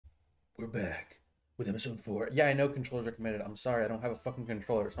We're back with episode 4. Yeah, I know controllers are committed. I'm sorry, I don't have a fucking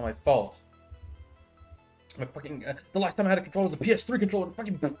controller. It's not my fault. My fucking the last time I had a controller, the PS3 controller,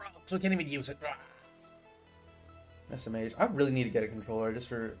 fucking broke, so I can't even use it. That's amazing. I really need to get a controller just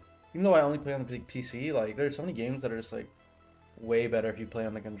for, even though I only play on the big PC. Like, there's so many games that are just like way better if you play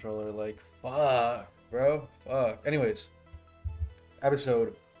on the controller. Like, fuck, bro, fuck. Anyways,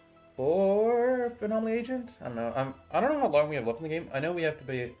 episode 4 of Anomaly Agent. I don't know. I don't know how long we have left in the game. I know we have to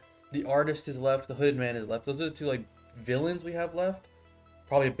be. The artist is left. The hooded man is left. Those are the two like villains we have left.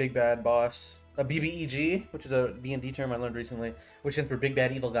 Probably a big bad boss. A BBEG, which is a D&D term I learned recently, which stands for big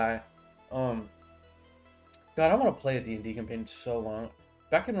bad evil guy. God, I want to play a D&D campaign so long.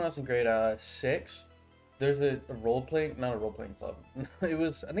 Back in when I was in grade 6, there's a role playing, not a role playing club. It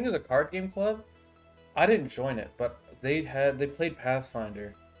was, I think it was a card game club. I didn't join it, but they played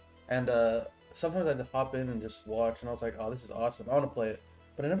Pathfinder, and sometimes I'd hop in and just watch, and I was like, oh, this is awesome. I want to play it.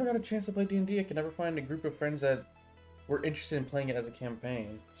 But I never got a chance to play D&D. I could never find a group of friends that were interested in playing it as a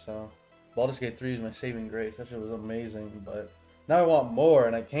campaign. So, Baldur's Gate 3 is my saving grace. That shit was amazing. But now I want more,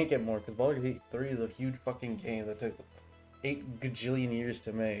 and I can't get more because Baldur's Gate 3 is a huge fucking game that took 8 gajillion years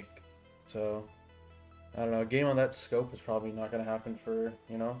to make. So, I don't know. A game on that scope is probably not going to happen for,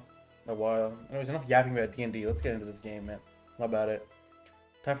 you know, a while. Anyways, enough yapping about D&D. Let's get into this game, man. How about it?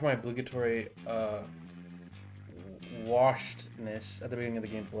 Time for my obligatory, washedness at the beginning of the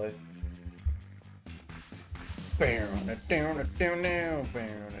gameplay.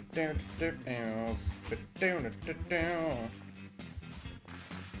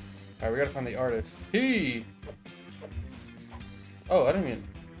 Alright, we gotta find the artist. He. Oh, I didn't mean.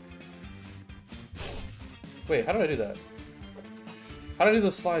 Wait, how did I do that? How did I do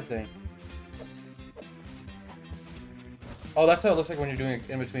the slide thing? Oh, that's how it looks like when you're doing it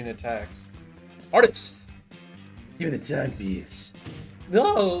in between attacks. Artist! Give me the timepiece.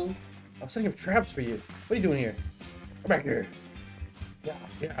 No! I'm setting up traps for you. What are you doing here? Come back here.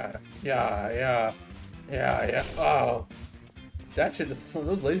 Yeah. Oh. That shit,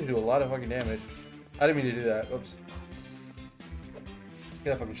 those lasers do a lot of fucking damage. I didn't mean to do that. Oops. Get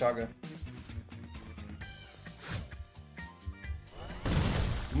that fucking shotgun.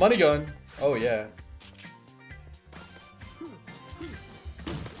 Money gun. Oh, yeah.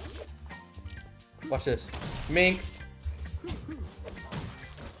 Watch this. Mink.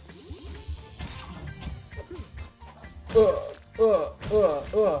 Yeah,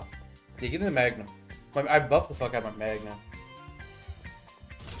 get in the Magnum. I buffed the fuck out of my Magnum.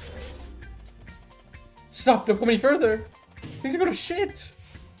 Stop, don't come any further. Things are going to shit.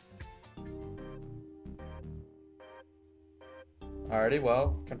 Alrighty,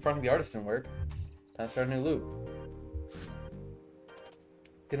 well, confronting the artist didn't work. Time to start a new loop.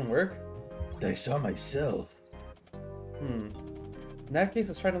 Didn't work? I saw myself. In that case,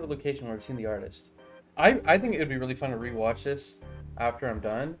 let's try another location where we've seen the artist. I think it would be really fun to rewatch this after I'm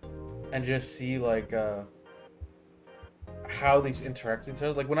done and just see like how these interact with each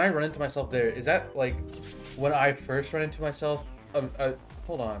other. Like when I run into myself there, is that like when I first run into myself?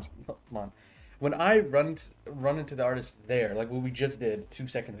 Hold on. When I run into the artist there, like what we just did 2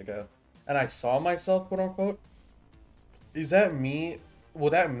 seconds ago, and I saw myself, quote unquote, is that me?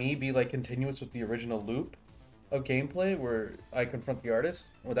 Will that me be like continuous with the original loop of gameplay where I confront the artist?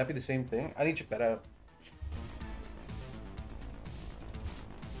 Would that be the same thing? I need to check that out.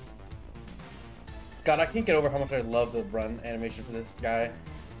 God, I can't get over how much I love the run animation for this guy.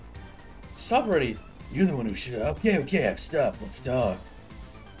 Stop already. You're the one who shut up. Okay, I've stopped. Let's talk.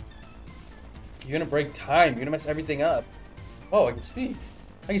 You're gonna break time. You're gonna mess everything up. Oh, I can speak.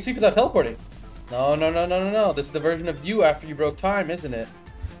 I can speak without teleporting. No. This is the version of you after you broke time, isn't it?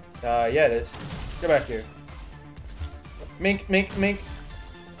 Yeah, it is. Get back here. Mink.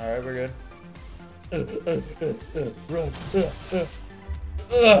 Alright, we're good. Run.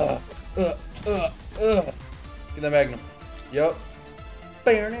 Get that Magnum. Yup.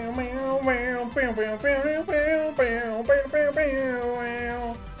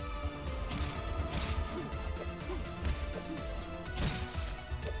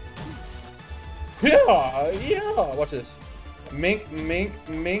 Yeah. Watch this. Mink.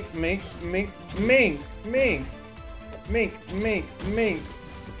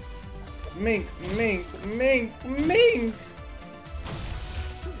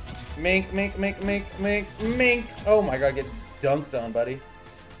 Oh my god, get dunked on, buddy.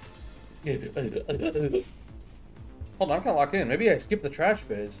 Hold on, I'm kinda locked in. Maybe I skipped the trash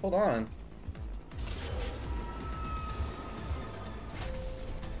phase. Hold on.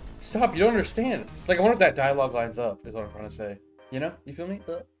 Stop, you don't understand. Like, I wonder if that dialogue lines up, is what I'm trying to say. You know? You feel me?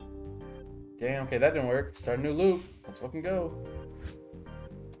 Damn, okay, that didn't work. Start a new loop. Let's fucking go.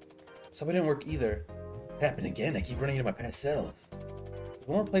 Subway didn't work either. Happened again. I keep running into my past self. There's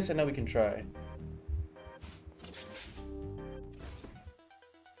one more place I know we can try.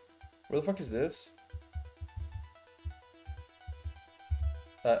 Where the fuck is this?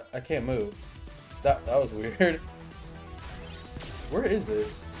 I can't move. That was weird. Where is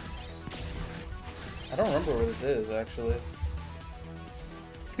this? I don't remember where this is, actually.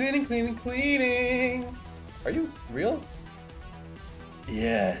 Cleaning, cleaning, cleaning! Are you real?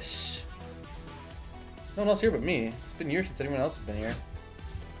 Yes. No one else here but me. It's been years since anyone else has been here.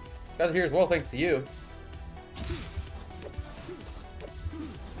 You guys are here as well, thanks to you.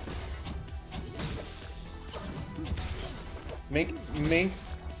 Mink. Mink.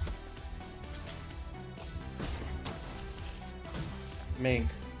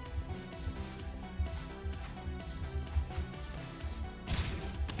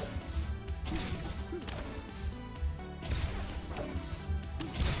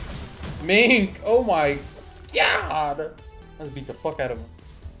 Mink! Oh my god! Let's beat the fuck out of him.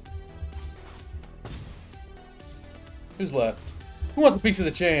 Who's left? Who wants a piece of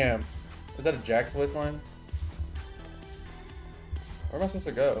the jam? Is that a Jack's voice line? Where am I supposed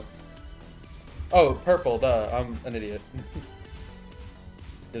to go? Oh, purple, duh. I'm an idiot.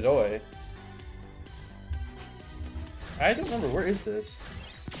 Dedoy. I don't remember. Where is this?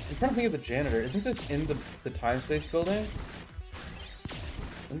 I'm trying to think of the janitor. Isn't this in the time-space building?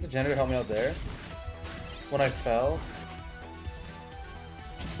 Didn't the janitor help me out there? When I fell?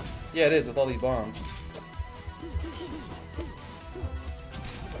 Yeah, it is, with all these bombs.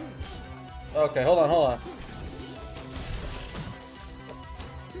 Okay, hold on.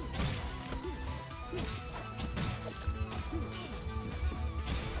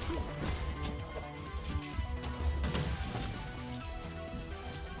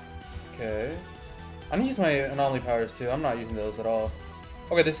 Okay. I need to use my anomaly powers too. I'm not using those at all.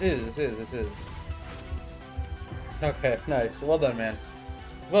 Okay, this is. Okay, nice. Well done, man.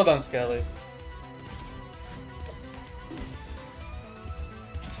 Well done, Skelly.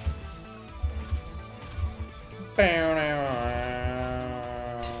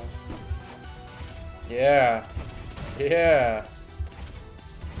 Yeah. Yeah.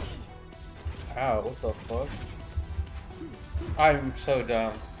 Ow, what the fuck? I'm so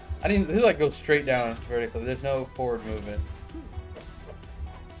dumb. I didn't. This like goes straight down vertically. There's no forward movement.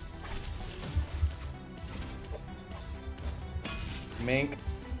 Mink.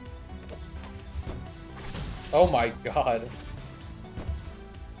 Oh my god.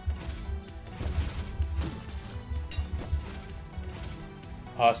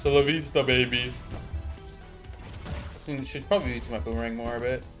 Hasta la vista, baby. Should probably use my boomerang more a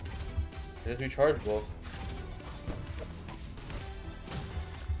bit. It is rechargeable.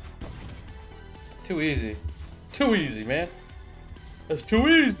 Too easy. Too easy, man. That's too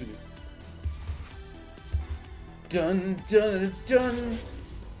easy. Dun dun dun.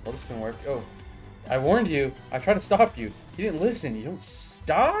 Oh, this didn't work. Oh, I warned you. I tried to stop you. You didn't listen. You don't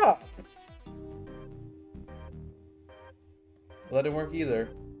stop. Well, that didn't work either.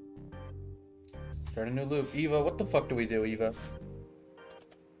 Start a new loop. Eva, what the fuck do we do, Eva?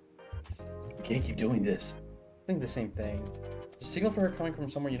 We can't keep doing this. I think the same thing. There's a signal for her coming from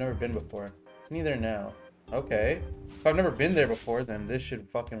somewhere you've never been before. It's me there now. Okay. If I've never been there before, then this should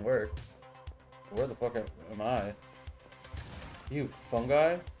fucking work. Where the fuck am I? You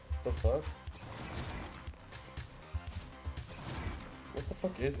fungi? What the fuck? What the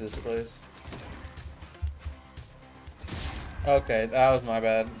fuck is this place? Okay, that was my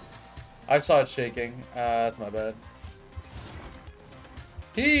bad. I saw it shaking. That's my bad.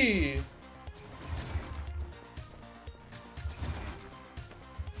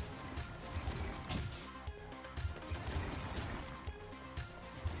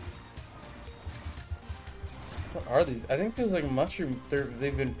 What are these? I think there's like mushroom. They've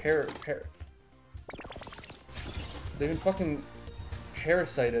been they've been fucking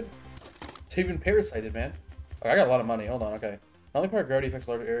parasited. They've been parasited, man. Okay, I got a lot of money. Hold on. Okay. Anomaly power gravity affects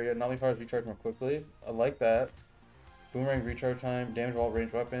large area. Anomaly powers recharge more quickly. I like that. Boomerang recharge time. Damage all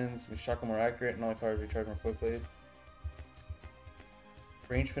ranged weapons. Make shotgun more accurate. Anomaly powers recharge more quickly.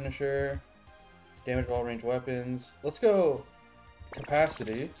 Range finisher. Damage all ranged weapons. Let's go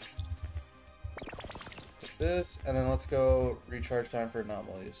capacity. Like this, and then let's go recharge time for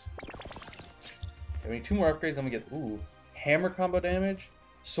anomalies. Okay, we need 2 more upgrades. Then we get hammer combo damage.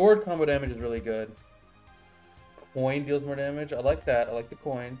 Sword combo damage is really good. Coin deals more damage. I like that. I like the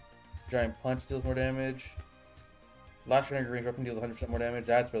coin. Giant punch deals more damage. Last range range weapon deals 100% more damage.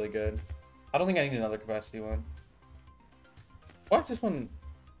 That's really good. I don't think I need another capacity one. Why is this one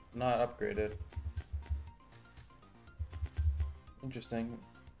not upgraded? Interesting.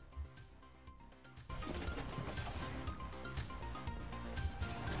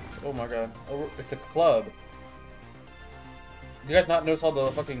 Oh my god. Oh, it's a club. Do you guys not notice all the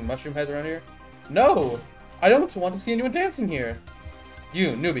fucking mushroom heads around here? No! I don't want to see anyone dancing here.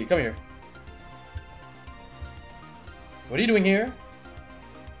 You, newbie, come here. What are you doing here?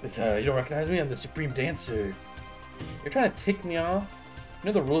 It's, you don't recognize me? I'm the Supreme Dancer. You're trying to tick me off? You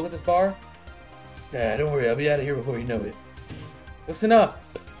know the rules at this bar? Nah, don't worry, I'll be out of here before you know it. Listen up!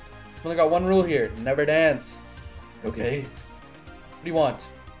 I've only got one rule here. Never dance. Okay. What do you want?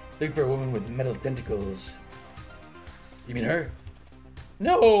 Looking for a woman with metal tentacles. You mean her?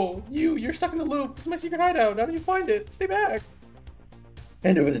 No! You're stuck in the loop. This is my secret hideout. How did you find it? Stay back.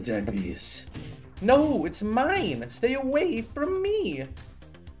 Hand over the timepiece. No, it's mine. Stay away from me.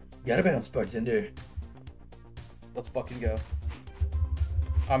 Gotta bounce, bartender. Let's fucking go.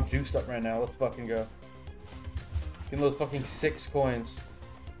 I'm juiced up right now. Let's fucking go. Get those fucking 6 coins.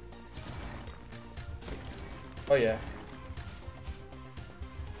 Oh yeah.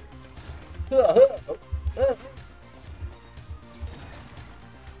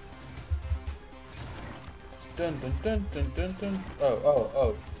 Dun dun dun dun dun dun.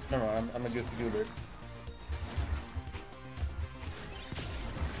 Oh. Never mind. I'm a goofy goober.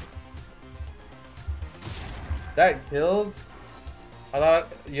 That kills? I thought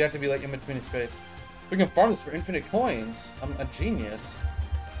you have to be like in between his space. We can farm this for infinite coins. I'm a genius.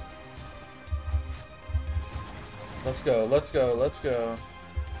 Let's go, let's go, let's go.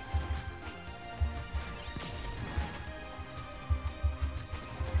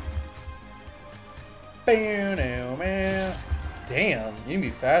 Man. Damn, you can be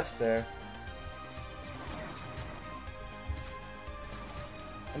fast there.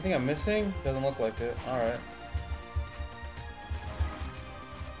 Anything I'm missing? Doesn't look like it. Alright.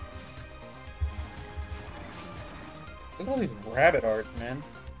 Look at all these rabbit art, man.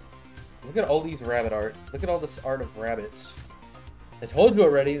 Look at all these rabbit art. Look at all this art of rabbits. I told you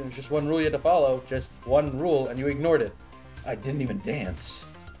already, there's just one rule you had to follow. Just one rule, and you ignored it. I didn't even dance.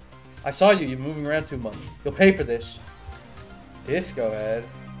 I saw you moving around too much. You'll pay for this. Disco head?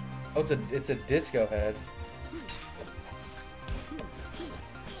 Oh, it's a disco head.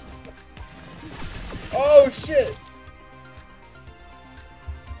 Oh, shit!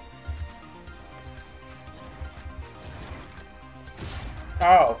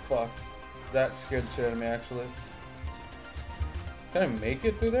 Oh, fuck. That scared the shit out of me, actually. Can I make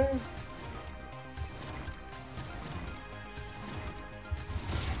it through there?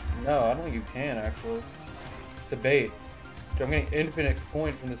 No, I don't think you can, actually. It's a bait. Dude, I'm getting infinite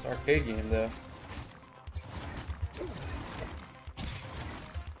coin from this arcade game, though.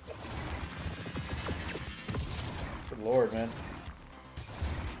 Good lord, man.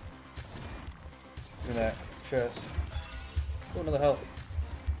 Look at that chest. Oh, another health.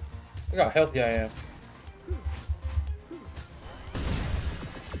 Look how healthy I am.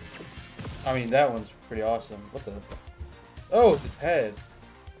 I mean, that one's pretty awesome. What the? Oh, it's its head.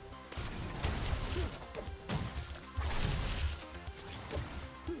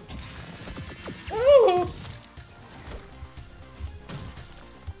 Oh!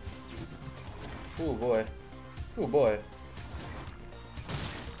 Oh boy. Oh boy.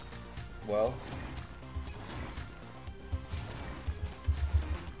 Well.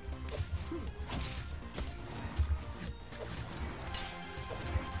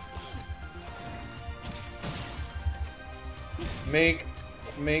 Make.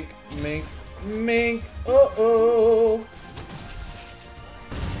 Uh-oh.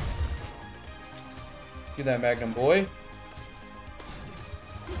 Get that Magnum, boy.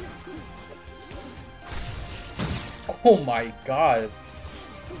 Oh my god.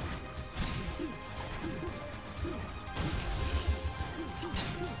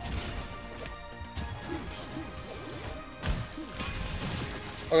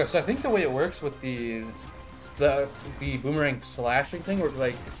 Okay, so I think the way it works with the boomerang slashing thing, where it's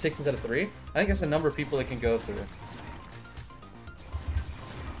like 6 instead of 3, I think it's a number of people it can go through.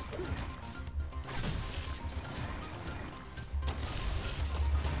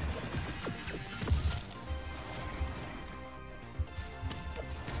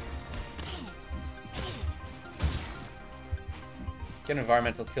 Get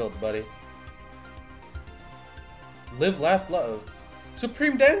environmental kills, buddy. Live, laugh, love.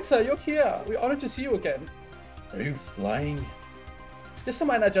 Supreme Dancer, you're here. We're honored to see you again. Are you flying? Just a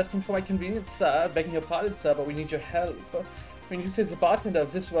minor adjustment for my convenience, sir. Begging your pardon, sir, but we need your help. When you say the bartender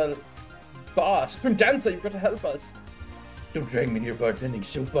of this, well, boss, Supreme Dancer, you've got to help us. Don't drag me near bartending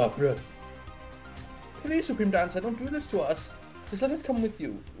soap opera. Please, Supreme Dancer, don't do this to us. Just let us come with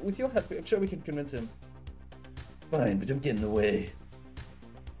you. With your help, I'm sure we can convince him. Fine, but don't get in the way.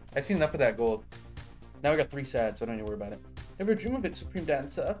 I've seen enough of that gold. Now we got 3 sad, so I don't need to worry about it. Never dream of it, Supreme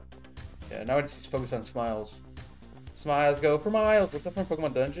Dancer. Yeah, now I just focus on smiles. Smiles go for miles. What's up from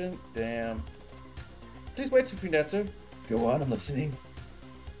Pokemon Dungeon? Damn. Please wait, Supreme Dancer. Go on, I'm listening.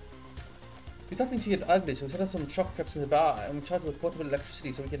 We thought things get ugly, so we set up some shock traps in the bar, and we charge with portable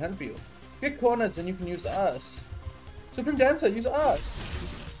electricity so we can help you. Get cornered, and you can use us. Supreme Dancer, use us!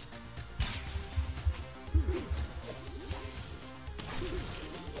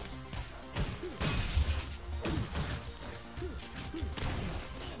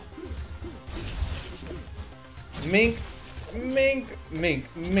 Mink, mink, mink,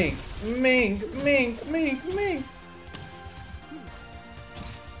 mink, mink, mink, mink, mink.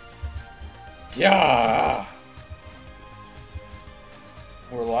 Yeah!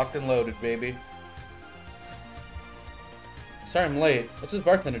 We're locked and loaded, baby. Sorry I'm late. What's this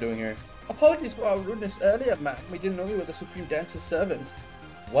bartender doing here? Apologies for our rudeness earlier, ma'am. We didn't know you were the Supreme Dancer's servant.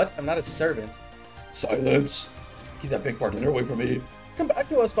 What? I'm not a servant. Silence! Keep that big bartender away from me. Come back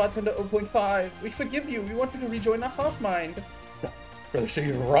to us, bartender 0.5. We forgive you. We want you to rejoin our half mind. Rather stay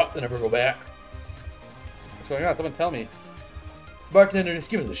here and rot than ever go back. What's going on? Someone tell me. Bartender,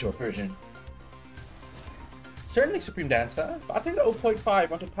 just give us the short version. Certainly, Supreme Dancer. Bartender 0.5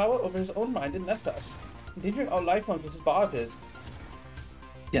 wanted power over his own mind and left us, endangering our life forms with his bar of his.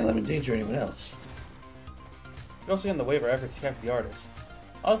 Can't let him endanger anyone else. You're also in the way of our efforts to capture the artist.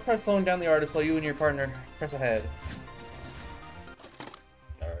 I'll try slowing down the artist while you and your partner press ahead.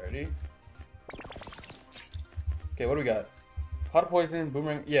 Alrighty. Okay, what do we got? Pot poison,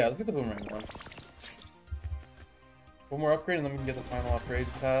 boomerang. Yeah, let's get the boomerang one. One more upgrade and then we can get the final upgrade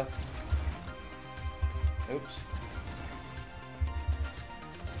path. Oops.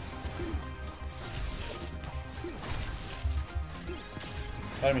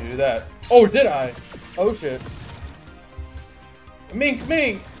 I didn't mean to do that. Oh, did I? Oh shit. Mink,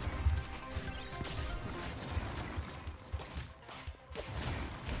 mink!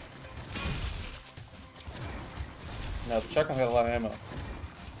 No, the shotgun's got a lot of ammo.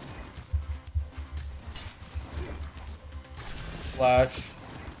 Slash.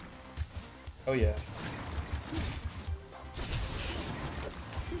 Oh yeah.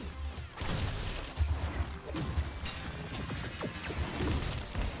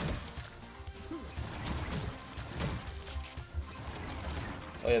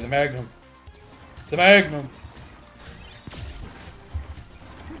 Oh yeah, the Magnum. The Magnum!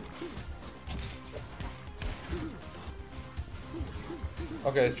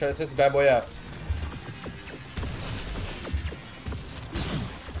 Okay, let's try to set this bad boy out.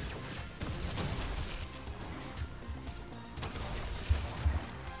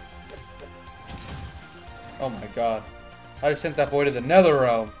 Oh my god. I just sent that boy to the nether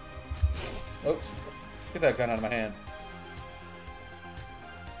realm. Oops. Get that gun out of my hand.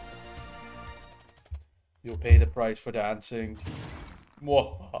 You'll pay the price for dancing.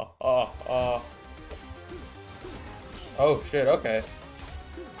 Oh shit, okay.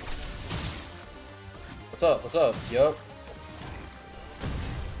 What's up? What's up? Yup.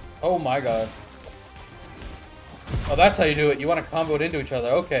 Oh my god. Oh, that's how you do it. You want to combo it into each other.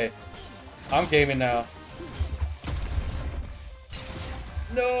 Okay. I'm gaming now.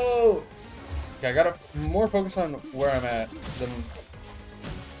 No! Okay, I gotta more focus on where I'm at than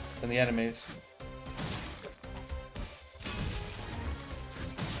the enemies.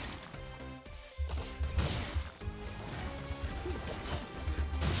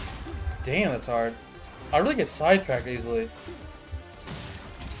 Damn, that's hard. I really get sidetracked easily.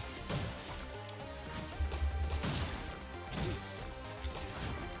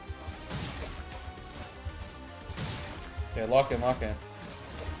 Okay, lock in, lock in.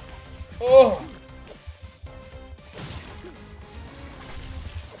 Oh!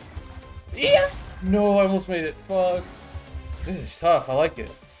 Yeah! No, I almost made it. Fuck. This is tough. I like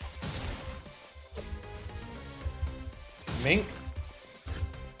it. Mink?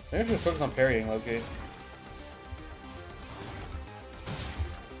 Maybe I should focus on parrying, Loki.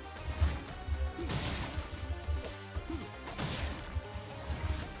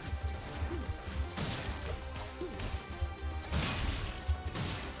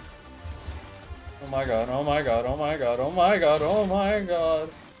 Oh my god, oh my god, oh my god, oh my god, oh my god.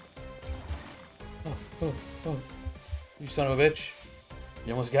 Oh. You son of a bitch.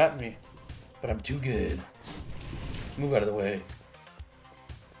 You almost got me. But I'm too good. Move out of the way.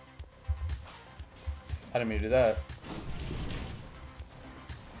 I didn't mean to do that.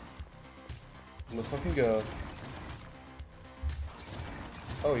 Let's fucking go.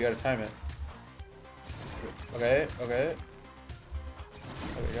 Oh, you gotta time it. Okay, okay.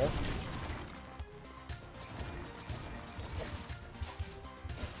 There we go.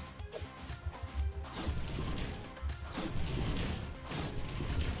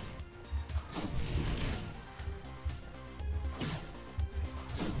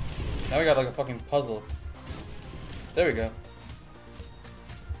 Now we got like a fucking puzzle. There we go.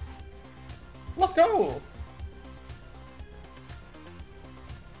 Let's go!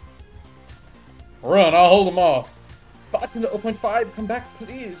 Run, I'll hold them off. Bartender 0.5, come back,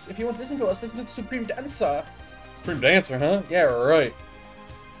 please. If you want to listen to us, listen to the Supreme Dancer. Supreme Dancer, huh? Yeah, right.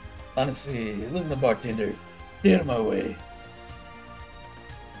 Honestly, listen to Bartender. Stay out of my way.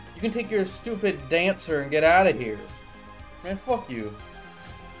 You can take your stupid dancer and get out of here. Man, fuck you.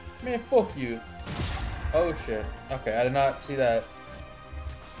 Man, fuck you. Oh, shit. Okay, I did not see that.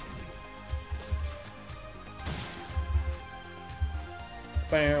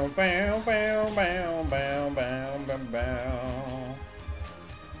 Bow, bow, bow, bow, bow, bow, bow, bow.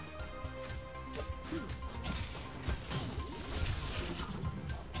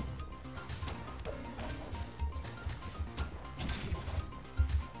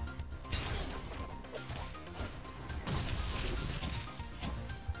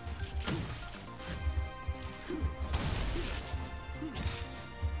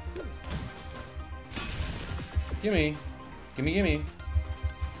 Gimme. Gimme, gimme.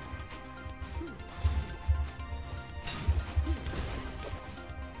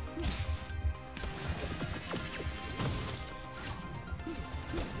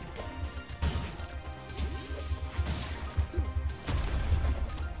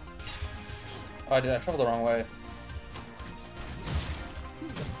 Oh, I did. I shuffled the wrong way.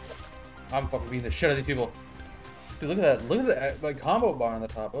 I'm fucking beating the shit out of these people. Dude, look at that. Look at that like combo bar on the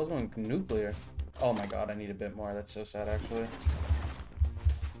top. I was going nuclear. Oh my god, I need a bit more. That's so sad, actually.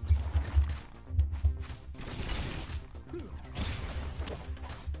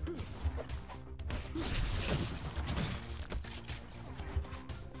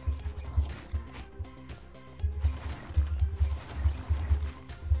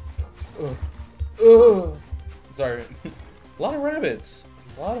 Ugh. Ugh. Sorry. A lot of rabbits.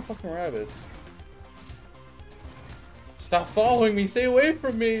 A lot of fucking rabbits. Stop following me. Stay away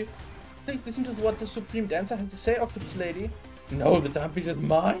from me. Please listen to what the Supreme Dancer has to say, Octopus Lady. No, the timepiece is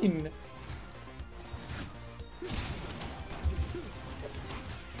mine.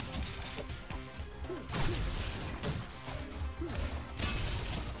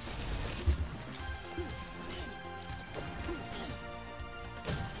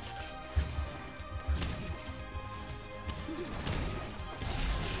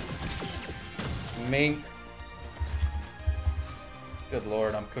 Mink. Good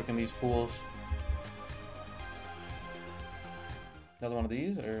lord, I'm cooking these fools. Another one of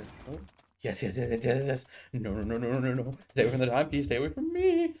these, or oh. Yes, yes, yes, yes, yes, yes. No, no, no, no, no, no. Stay away from the timepiece. Stay away from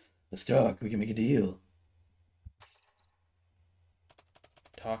me. Let's talk. We can make a deal.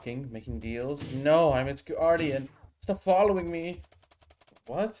 Talking, making deals. No, I'm its guardian. Stop following me.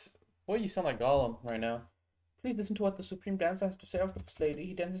 What? Boy, you sound like Gollum right now. Please listen to what the Supreme Dancer has to say, Octopus Lady.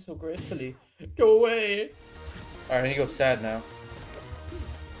 He dances so gracefully. Go away. Alright, he goes sad now.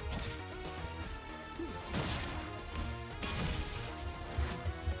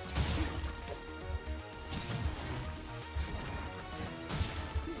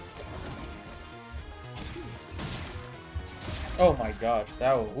 Oh my gosh,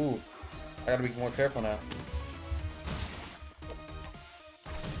 that was, ooh. I gotta be more careful now.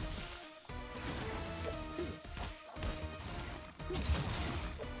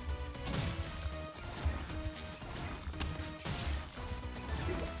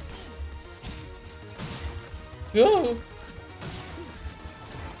 Go!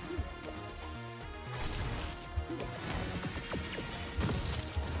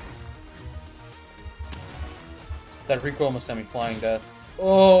 That recoil almost sent me flying death.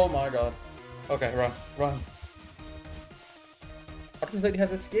 Oh my god. Okay, run, run. Octopus Lady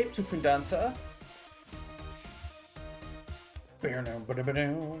has escaped, Supreme Dancer. Yeah.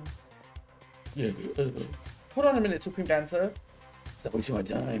 Hold on a minute, Supreme Dancer. Stop wasting my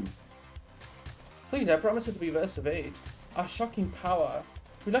time. Please, I promise it to be verse of 8. Our shocking power.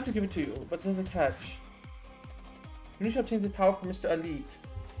 We'd like to give it to you, but there's a catch. You need to obtain this power from Mr. Elite.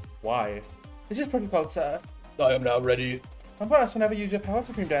 Why? This is protocol, sir. I am now ready. I'm fast whenever you use your power,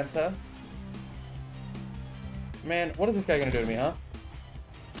 Supreme Dancer. Man, what is this guy gonna do to me, huh?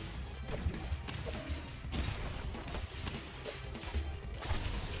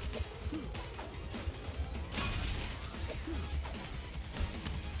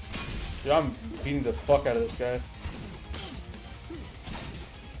 Dude, I'm beating the fuck out of this guy.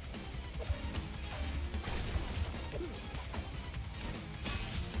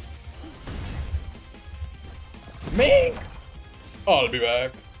 Me! I'll be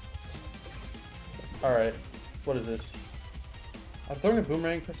back. Alright, what is this? I'm throwing a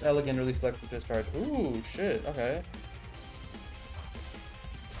boomerang, press L again, release electric discharge. Ooh, shit, okay.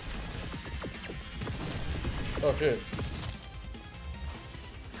 Oh shit.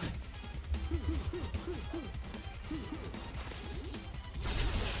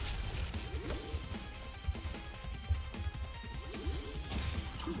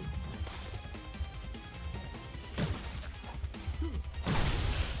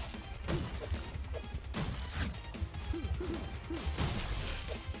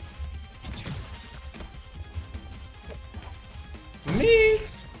 Me?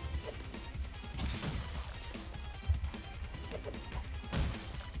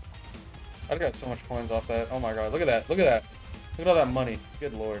 I got so much coins off that. Oh my god, look at that. Look at that. Look at all that money.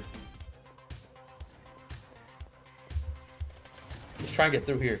 Good lord. Let's try and get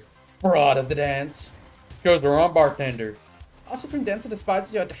through here. Fraud of the dance. Shows the wrong bartender. Our Supreme Dancer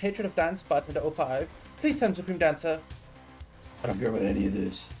despises your hatred of dance, bartender 05. Please tell him, Supreme Dancer. I don't care about any of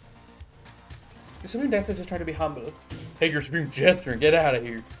this. The Supreme Dancer is just trying to be humble. Take your Supreme Gesture and get out of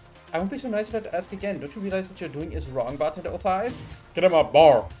here. I won't be so nice if I have to ask again. Don't you realize what you're doing is wrong, bartender 05? Get out of my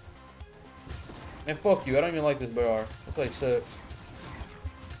bar. Man, fuck you. I don't even like this bar. This place sucks.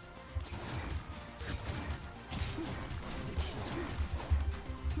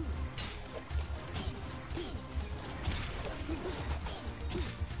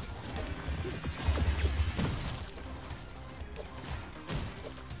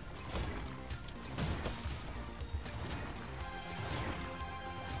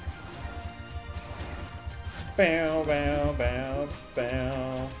 Bow, bow, bow,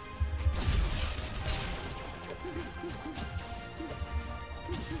 bow.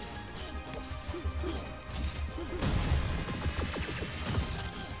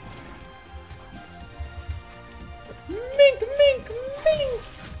 Mink, mink, mink.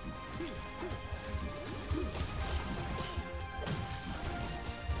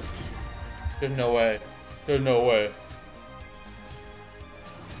 There's no way. There's no way.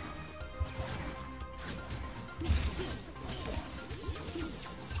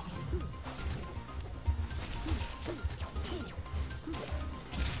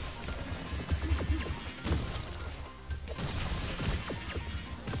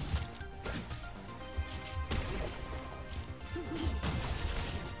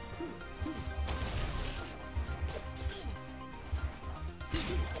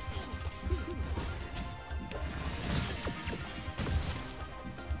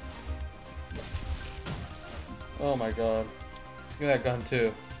 Oh my god. Give me that gun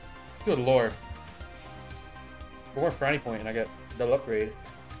too. Good lord. One more Franny point and I get double upgrade.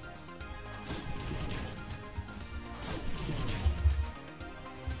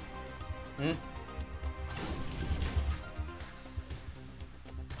 Hmm?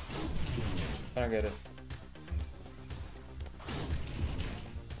 I don't get it.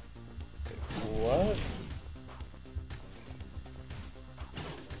 What?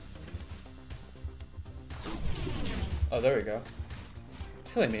 Oh, there we go.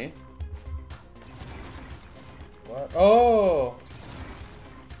 Silly me. What? Oh!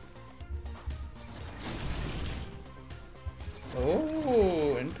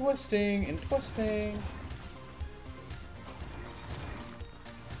 Oh, interesting, interesting.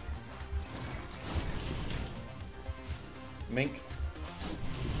 Mink.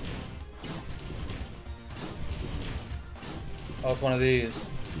 Oh, it's one of these.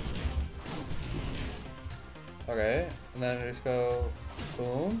 Okay, and then just go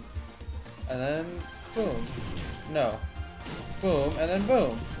boom, and then boom. No. Boom, and then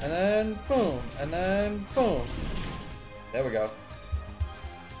boom, and then boom, and then boom. There we go.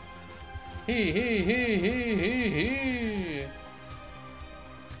 He.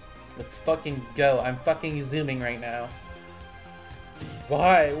 Let's fucking go. I'm fucking zooming right now.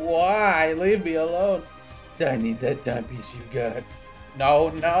 Why? Why? Leave me alone. I need that timepiece you got. No,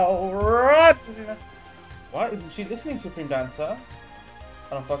 run! Why isn't she listening, Supreme Dancer?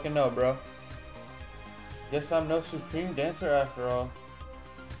 I don't fucking know, bro. Guess I'm no Supreme Dancer after all.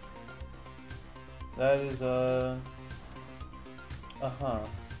 That is, I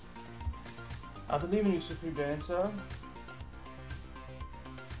believe in you, Supreme Dancer.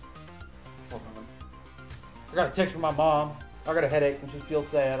 Hold on. I got a text from my mom. I got a headache and she feels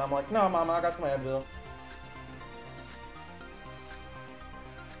sad. I'm like, no, mama, I got some Advil.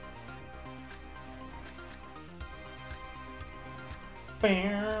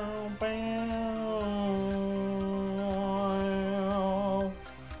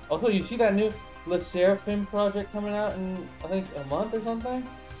 Also, you see that new Le Seraphim project coming out in, I think, a month or something?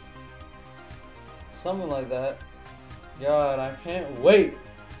 Something like that. God, I can't wait.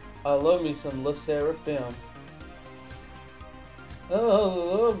 I love me some Le Seraphim. I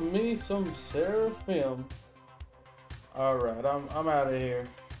love me some Seraphim. Alright, I'm out of here.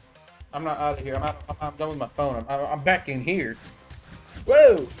 I'm not out of here. I'm done with my phone. I'm back in here.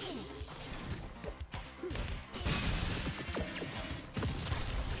 Whoa!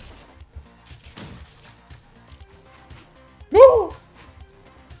 Woo!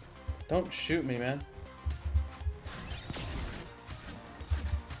 Don't shoot me, man.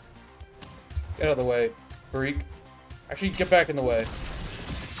 Get out of the way, freak. Actually, get back in the way.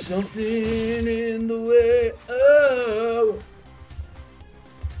 Something in the way. Oh!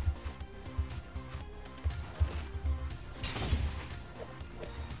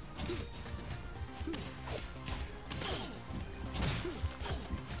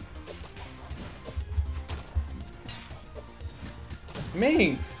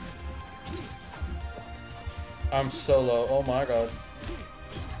 Me! I'm so low. Oh my god.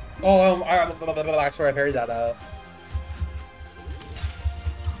 Oh, I swear I parried that out.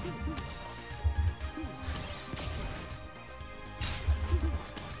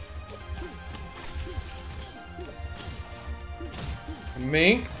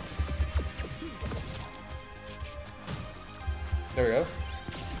 Mink. There we go.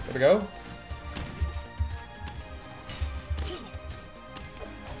 There we go.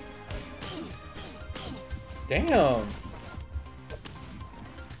 Damn.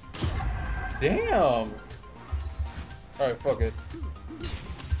 Damn. Alright, fuck it.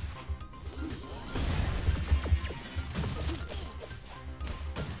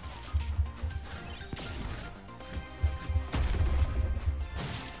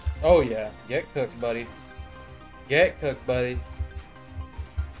 Oh yeah. Get cooked, buddy. Get cooked, buddy.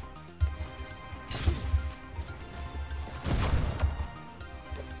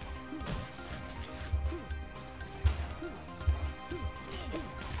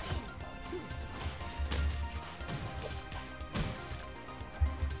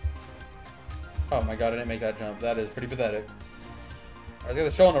 Oh my god, I didn't make that jump. That is pretty pathetic. I was gonna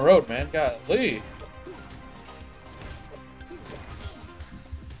show on the road, man. Golly.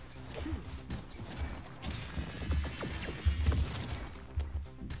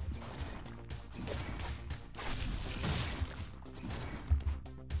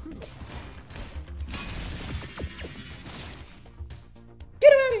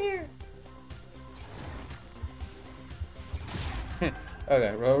 Get him out of here!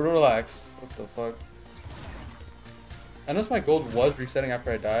 Okay, relax. What the fuck? I noticed my gold was resetting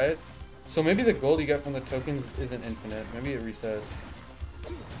after I died. So maybe the gold you get from the tokens isn't infinite. Maybe it resets.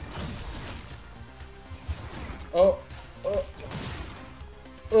 Oh. Oh.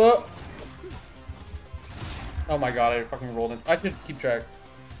 Oh. Oh my god, I fucking rolled in. I should keep track.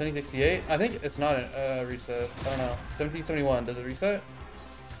 1768? I think it's not a reset. I don't know. 1771. Does it reset?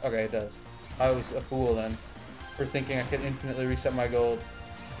 Okay, it does. I was a fool then for thinking I could infinitely reset my gold.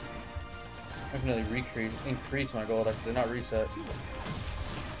 Infinitely increase my gold, actually, not reset.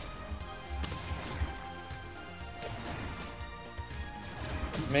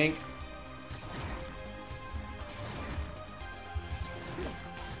 Mink.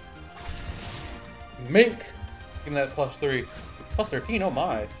 Mink! Give me that +3. Plus 13, oh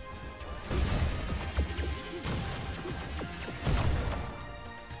my.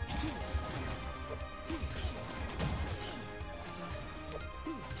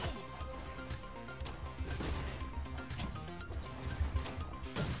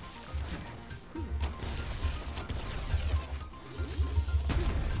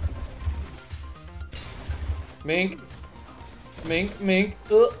 Mink. Mink, mink.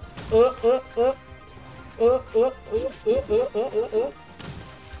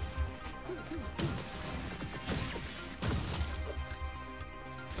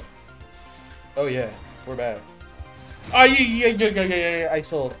 Oh yeah, we're back. Oh yeah, I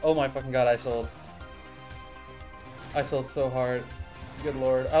sold. Oh my fucking god, I sold. I sold so hard. Good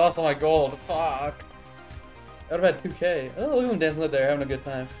lord. I lost all my gold. Fuck. I would have had 2k. Oh, look at him dancing up there, having a good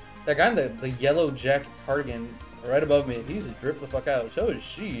time. That guy in the yellow jacket cardigan right above me, he's dripped the fuck out. So is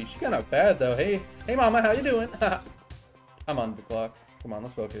she. She kind of bad though. Hey mama, how you doing? I'm on the clock. Come on,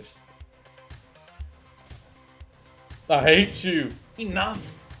 let's focus. I hate you. Enough.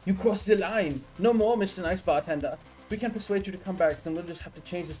 You crossed the line. No more, Mr. Nice Bartender. We can't persuade you to come back, then we'll just have to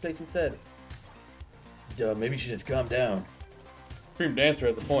change this place instead. Duh, maybe you should just calm down. Supreme Dancer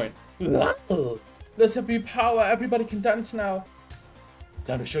at the point. Let's have your power. Everybody can dance now.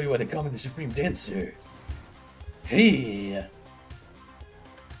 Time to show you why they call me the Supreme Dancer. Hey.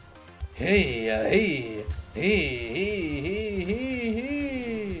 Hey.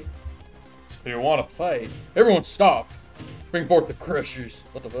 So you want to fight? Everyone stop. Bring forth the crushers.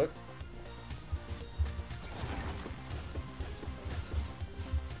 What the fuck?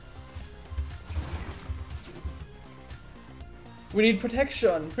 We need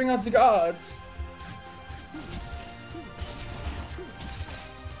protection. Bring out the gods.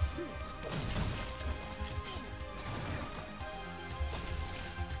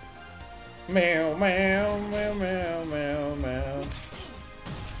 Meow, meow, meow, meow, meow, meow.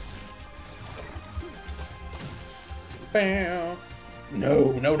 Bam.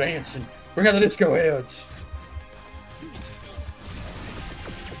 No, no dancing. Bring out the disco heads.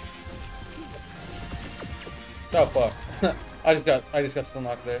 Oh fuck. I just got still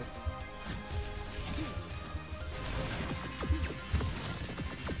knocked there.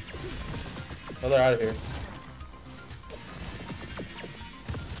 Oh, they're out of here.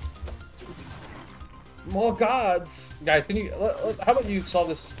 More gods, guys. Can you? How about you solve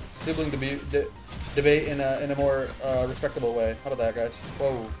this sibling debate in a more respectable way? How about that, guys?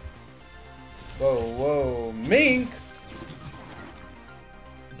 Whoa, whoa, whoa, Mink!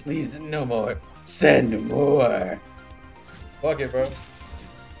 Please, no more. Send more. Fuck it, bro.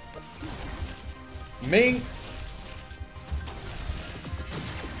 Mink.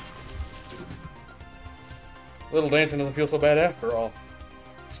 Little dancing doesn't feel so bad after all.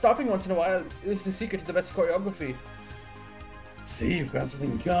 Stopping once in a while is the secret to the best choreography. See, you've got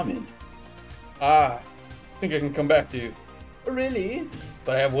something in common. Ah, I think I can come back to you. Really?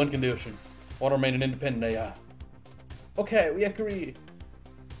 But I have one condition. I want to remain an independent AI. Okay, we agree.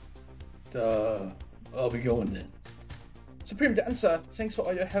 I'll be going then. Supreme Dancer, thanks for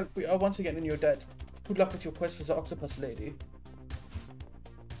all your help. We are once again in your debt. Good luck with your quest for the Octopus Lady.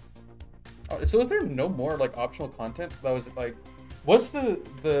 Oh, so is there no more like optional content that was like? What's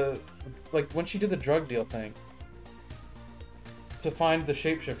the like when she did the drug deal thing to find the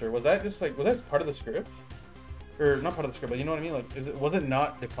shapeshifter? Was that just like, was that part of the script, or not part of the script? But you know what I mean? Like, was it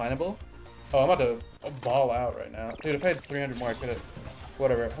not declinable? Oh, I'm about to ball out right now, dude. If I had 300 more, I could have.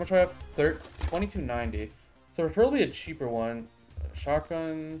 Whatever. How much do I have? 22.90. So preferably a cheaper one.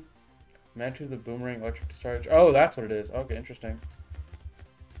 Shotgun. Match with the boomerang, electric discharge. Oh, that's what it is. Okay, interesting.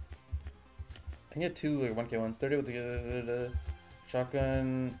 I can get two like 1K ones. 30 with the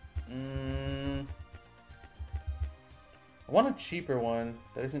shotgun. I want a cheaper one.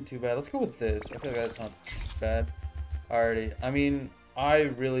 That isn't too bad. Let's go with this. I feel like that's not bad. Alrighty. I mean, I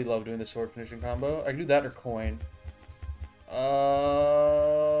really love doing the sword finishing combo. I can do that or coin. Do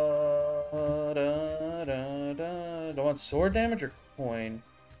I want sword damage or coin?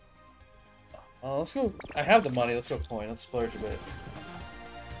 Let's go. I have the money. Let's go coin. Let's splurge a bit.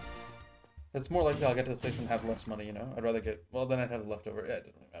 It's more likely I'll get to this place and have less money, you know? I'd rather get... Well, then I'd have the leftover. Yeah, it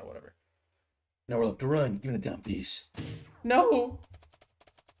doesn't really matter, whatever. Now we're left to run. Give me the damn piece. No!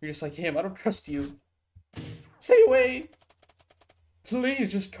 You're just like him. I don't trust you. Stay away!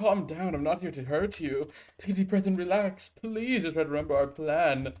 Please, just calm down. I'm not here to hurt you. Take a deep breath and relax. Please, just try to remember our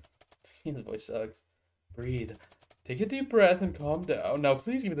plan. His voice sucks. Breathe. Take a deep breath and calm down. Now,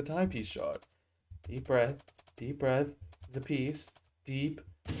 please give me the timepiece shot. Deep breath. Deep breath. The piece. Deep.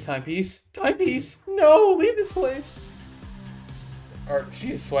 Timepiece. Timepiece! No! Leave this place!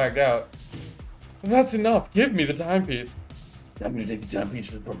 She is swagged out. That's enough. Give me the timepiece. I'm gonna take the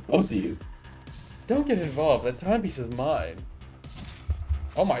timepiece from both of you. Don't get involved. That timepiece is mine.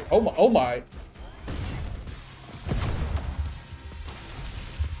 Oh my, oh my, oh my.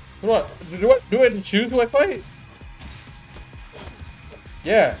 Do I have to choose who I fight?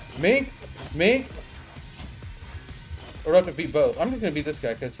 Yeah, Mink. Or do I have to beat both? I'm just gonna beat this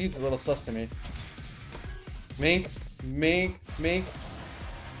guy because he's a little sus to me. Mink.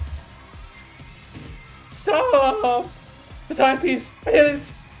 Stop! The timepiece! I hit it!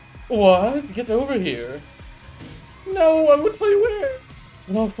 What? Get over here. No, I wouldn't tell you where.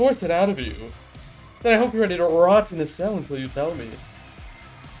 And I'll force it out of you. Then I hope you're ready to rot in a cell until you tell me.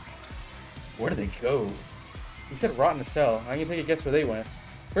 Where did they go? You said rot in a cell. I can take a guess where they went.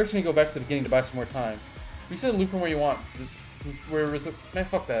 First, we need to go back to the beginning to buy some more time. You said loop from where you want. Man,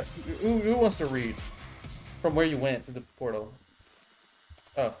 fuck that. Who wants to read? From where you went to the portal.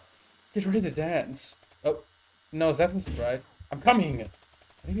 Oh. Get ready to dance. Oh. No, is that what's right? I'm coming!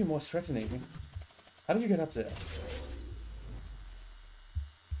 Maybe more threatening. How did you get up there?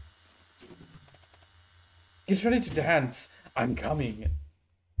 Get ready to dance. I'm coming.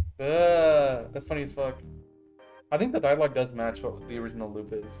 That's funny as fuck. I think the dialogue does match what the original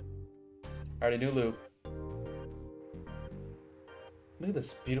loop is. Alright, a new loop. Look at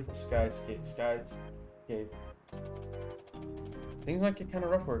this beautiful skyscape. Things might get kind of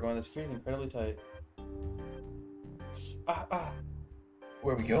rough where we're going. The security's incredibly tight.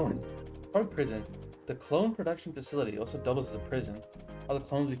 Where are we going? Probably prison. The clone production facility also doubles as a prison. All the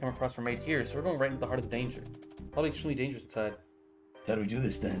clones we come across were made here, so we're going right into the heart of the danger. Probably extremely dangerous inside. How do we do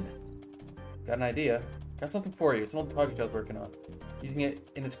this then? Got an idea. Got something for you. It's an old project I was working on. Using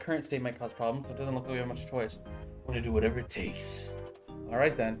it in its current state might cause problems, but it doesn't look like we have much choice. I'm going to do whatever it takes.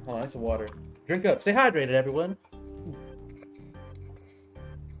 Alright then. Hold on, that's some water. Drink up. Stay hydrated, everyone.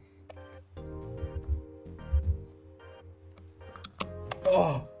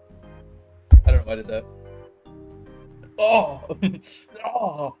 Oh. I don't know why I did that. Oh.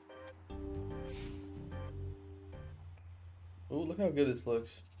 Oh. Oh, look how good this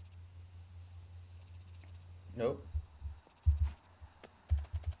looks. Nope.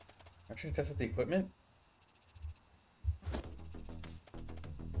 I'm trying to test out the equipment.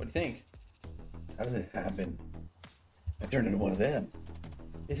 What do you think? How did it happen? I turned into one of them.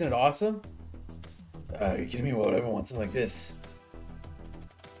 Isn't it awesome? Are you kidding me? Why would everyone want something like this?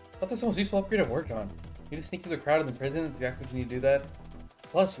 I thought this was the most useful upgrade I've worked on. You just sneak through the crowd in the prison. It's exactly what you need to do that.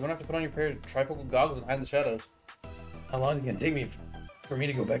 Plus, you won't have to put on your pair of trifocal goggles and hide in the shadows. How long is it going to take me for me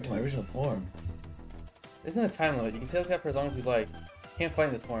to go back to my original form? There isn't a time limit. You can stay like that for as long as you like. You can't fight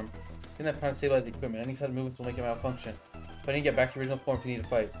in this form. You didn't have time to stabilize the equipment. Any sudden movements will make it malfunction. If I need to get back to your original form if you need to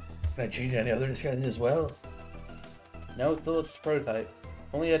fight. Can I change any other disguises as well? No, it's still just a prototype.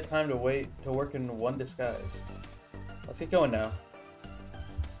 Only had time to wait to work in one disguise. Let's get going now.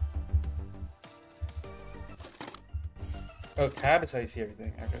 Oh, tab is how you see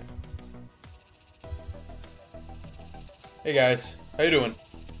everything. Okay. Hey guys, how you doing?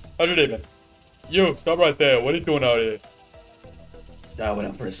 How's your day been? Yo, stop right there. What are you doing out here? I went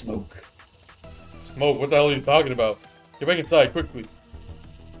out for a smoke. Smoke? What the hell are you talking about? Get back inside, quickly.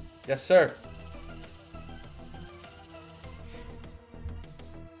 Yes, sir.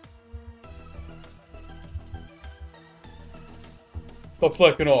 Stop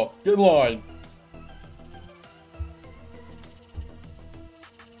slacking off. Get in line.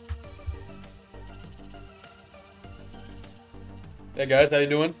 Hey guys, how you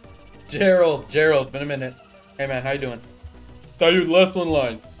doing? Gerald, been a minute. Hey man, how you doing? Thought you last one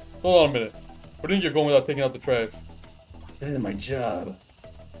line. Hold on a minute. Where do you think you're going without taking out the trash? This isn't my job.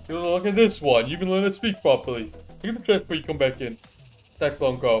 You look at this one. You even learn to speak properly. Take the trash before you come back in. That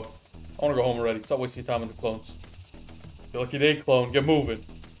clone go. I want to go home already. Stop wasting your time with the clones. You're lucky day, clone. Get moving.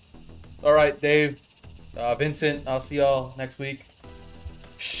 All right, Dave. Vincent, I'll see y'all next week.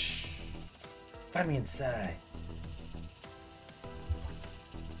 Shh. Find me inside.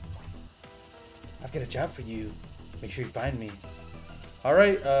 I've got a job for you. Make sure you find me. All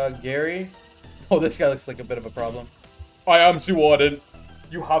right, Gary. Oh, this guy looks like a bit of a problem. I am Sue Warden.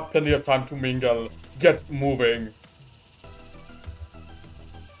 You have plenty of time to mingle. Get moving.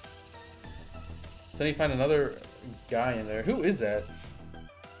 So you find another guy in there. Who is that?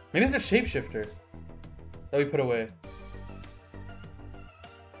 Maybe it's a shapeshifter that we put away.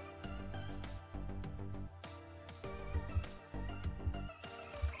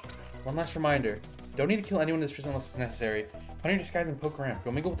 One last reminder. Don't need to kill anyone in this prison unless it's necessary. Find your disguise and poke around.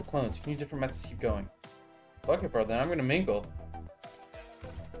 Go mingle with the clones. You can use different methods to keep going. Fuck it, bro. Then I'm gonna mingle.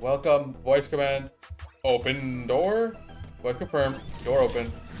 Welcome. Voice command. Open door. Voice confirmed. Door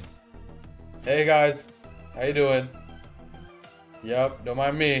open. Hey guys. How you doing? Yep. Don't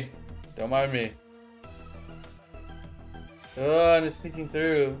mind me. Don't mind me. Oh, I'm just sneaking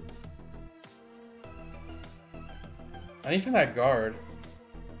through. I need to find that guard.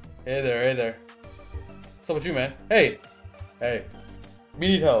 Hey there, hey there. What's up with you, man? Hey! Hey. Me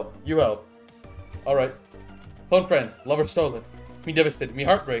need help. You help. Alright. Clone friend. Lover stolen. Me devastated. Me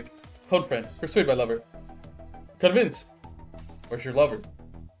heartbreak. Clone friend. Persuaded by lover. Convinced. Where's your lover?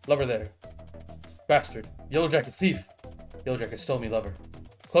 Lover there. Bastard. Yellow jacket thief. Yellow jacket stole me lover.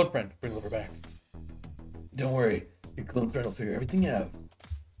 Clone friend. Bring lover back. Don't worry. Your clone friend will figure everything out.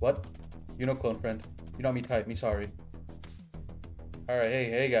 What? You know clone friend. You not me type. Me sorry. Alright,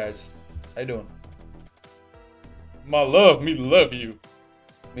 hey guys. How you doing? My love, me love you.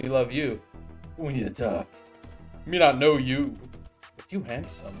 Me love you. We need to talk. Me not know you. But you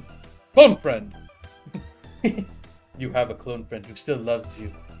handsome. Clone friend. You have a clone friend who still loves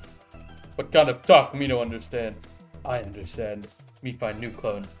you. What kind of talk me no understand? I understand. Me find new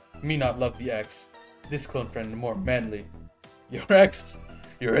clone. Me not love the ex. This clone friend more manly. Your ex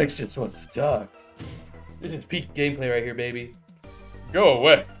just wants to talk. This is peak gameplay right here, baby. Go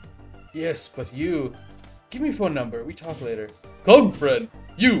away. Yes, but you... Give me your phone number. We talk later. Clone friend.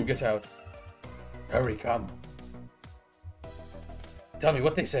 You get out. Hurry, come. Tell me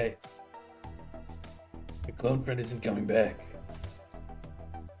what they say. Your clone friend isn't coming back.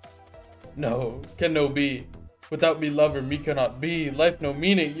 No, can no be. Without me lover, me cannot be. Life no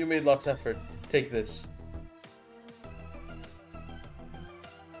meaning. You made lost effort. Take this.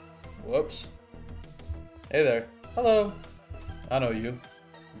 Whoops. Hey there. Hello. I know you.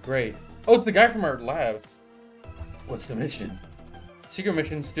 Great. Oh, it's the guy from our lab. What's the mission? Secret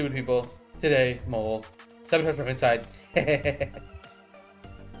mission, stupid people. Today, mole. Sabotage from inside.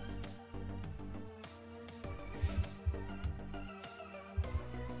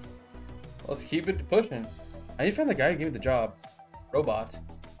 Let's keep it pushing. I need to find the guy who gave me the job. Robot.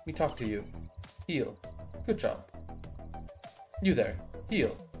 Let me talk to you. Heal. Good job. You there.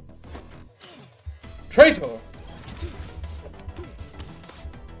 Heal. Traitor!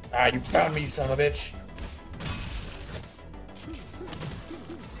 Ah, you found me, son of a bitch.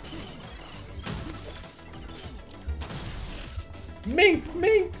 Mink!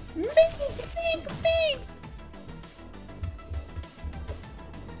 Mink! Mink! Mink! Mink!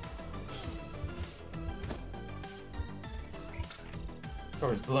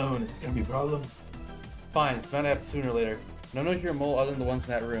 Car's blown. Is it gonna be a problem? Fine, it's bound to happen sooner or later. No one knows you're a mole other than the ones in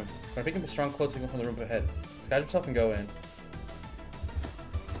that room. But I pick up a strong code signal from the room ahead. Disguise yourself and go in.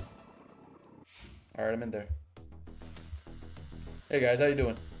 Alright, I'm in there. Hey guys, how you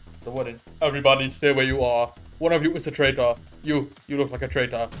doing? The wooden. Everybody stay where you are. One of you is a traitor. You look like a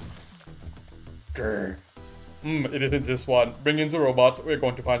traitor. Grr. It isn't this one. Bring in the robots. We're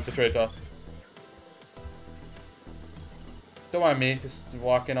going to find the traitor. Don't mind me, just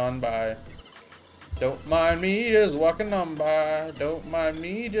walking on by. Don't mind me just walking on by. Don't mind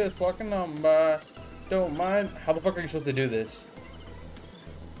me just walking on by. Don't mind. How the fuck are you supposed to do this?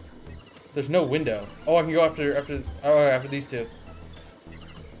 There's no window. Oh, I can go after these two.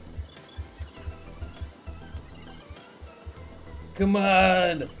 Come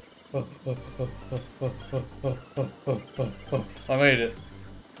on! I made it.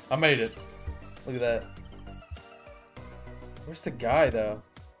 I made it. Look at that. Where's the guy, though?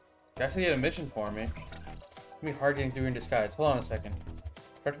 Guy said he had a mission for me. It's gonna be hard getting through in disguise. Hold on a second.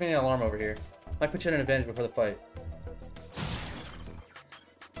 Start me an alarm over here. Might put you at an advantage before the fight.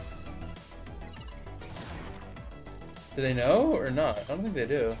 Do they know or not? I don't think they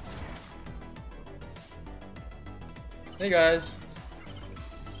do. Hey guys.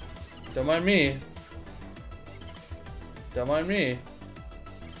 Don't mind me. Don't mind me.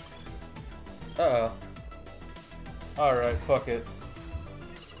 Uh-oh. Alright, fuck it.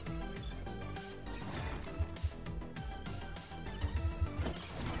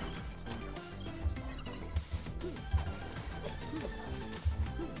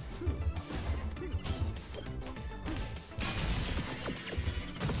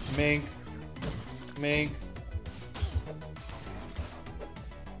 Mink. Mink.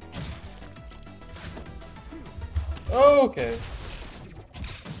 Oh, okay.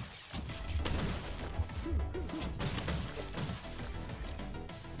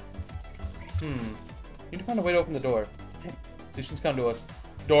 Need to find a way to open the door. Solutions come to us.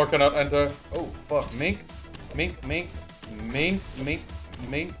 Door cannot enter. Oh, fuck. Mink. Mink. Mink. Mink. Mink.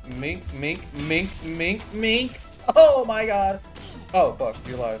 Mink. Mink. Mink. Mink. Mink. Mink. Oh my god. Oh, fuck.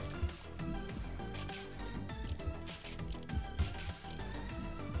 You're alive.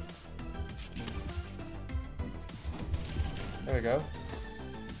 There we go.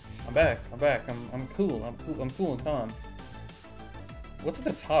 I'm back. I'm back. I'm cool. I'm cool. I'm cool and calm. What's at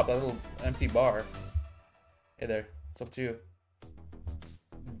the top? That little empty bar. Hey there. It's up to you.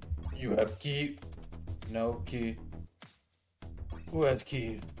 You have key. No key. Who has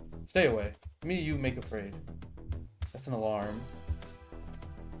key? Stay away. Me, you make afraid. That's an alarm.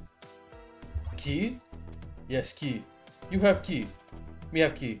 Key? Yes, key. You have key. Me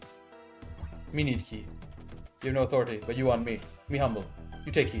have key. Me need key. You have no authority, but you on me. Me humble.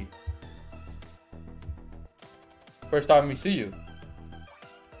 You take key. First time we see you.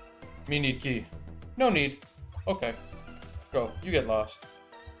 Me need key. No need. Okay. Go. You get lost.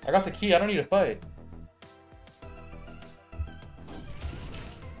 I got the key. I don't need to fight.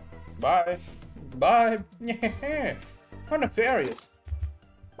 Bye. Bye. How nefarious.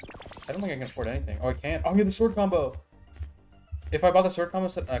 I don't think I can afford anything. Oh, I can't. Oh, I get the sword combo. If I bought the sword combo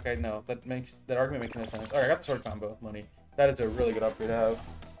set, okay, no, that argument makes no sense. Alright, I got the sword combo money. That is a really good upgrade to have.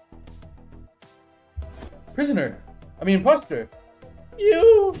 Prisoner. I mean, imposter.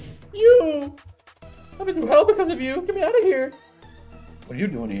 You. I've been through hell because of you. Get me out of here. What are you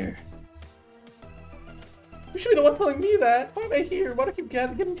doing here? You should be the one telling me that. Why am I here? Why do I keep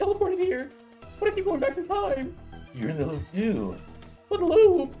getting teleported here? Why do I keep going back in time? You're in the loop too. What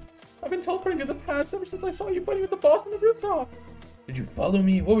loop? I've been teleporting to the past ever since I saw you fighting with the boss on the rooftop. Did you follow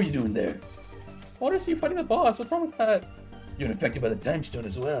me? What were you doing there? I want to see you fighting the boss. What's wrong with that? You're infected by the time stone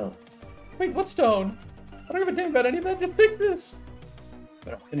as well. Wait, what stone? I don't give a damn about any of that. Just fix this.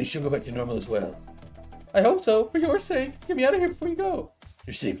 But then it should go back to normal as well. I hope so. For your sake. Get me out of here before you go.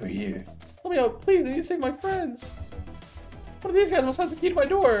 You're safer here. Let me out. Please, I need to save my friends. One of these guys must have the key to my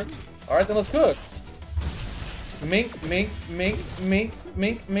door. Alright, then let's cook. Mink, mink, mink, mink,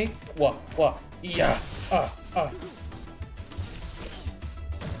 mink, mink. What? Yeah.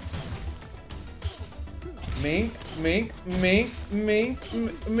 Mink, mink, mink, mink,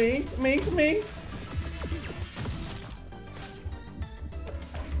 mink, mink, mink.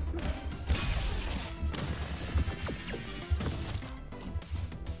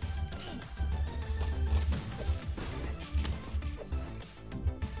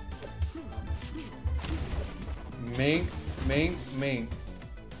 Mink, mink, mink.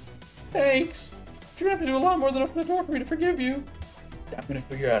 Thanks. You're gonna have to do a lot more than open the door for me to forgive you. I'm gonna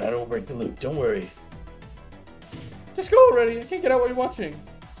figure out how to break the loop. Don't worry. Just go already. I can't get out while you're watching.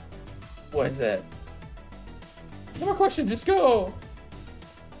 Why is that? No more questions. Just go.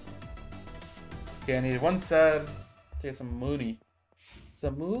 Okay, I need one side to get some moody.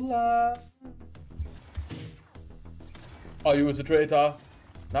 Some moolah. Oh, you was a traitor.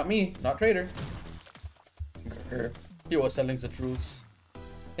 Not me. Not traitor. He was telling the truth.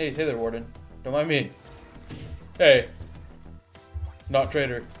 Hey there, Warden. Don't mind me. Hey. Not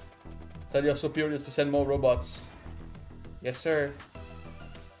traitor. Tell your superiors to send more robots. Yes, sir.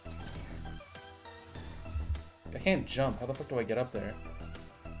 I can't jump. How the fuck do I get up there?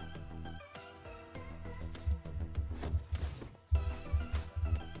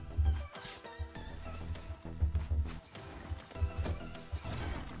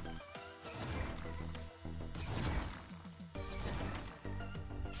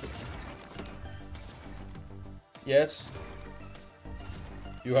 Yes.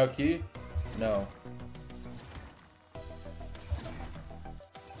 You have key? No.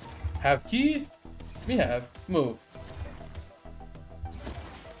 Have key? Me have. Move.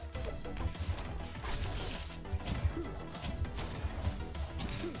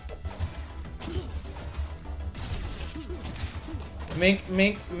 Mink,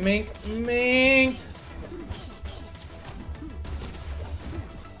 mink, mink, mink.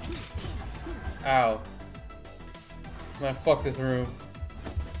 Ow. Man, fuck this room.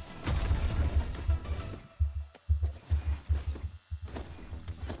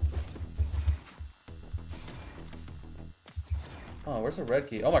 Oh, where's the red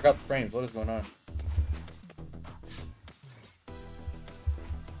key? Oh my god, the frames. What is going on?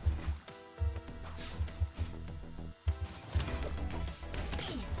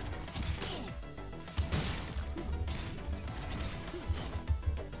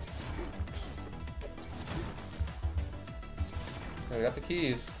 Okay, we got the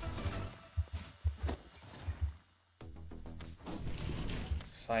keys.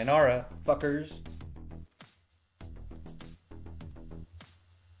 Sayonara, fuckers.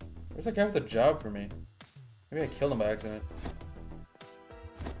 Where's that guy with the job for me? Maybe I killed him by accident.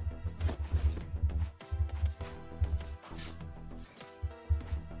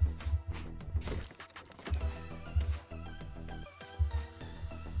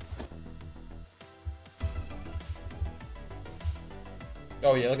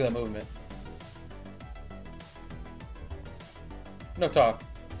 Oh yeah, look at that movement. No talk.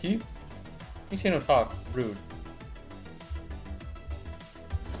 Keep? You say no talk. Rude.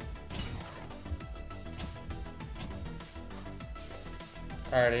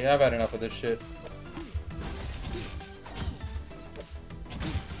 Alrighty, I've had enough of this shit.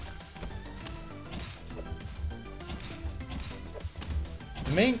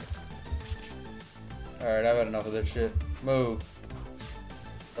 Mink! Alright, I've had enough of this shit. Move.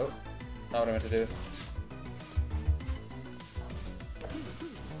 Oh, not what I meant to do.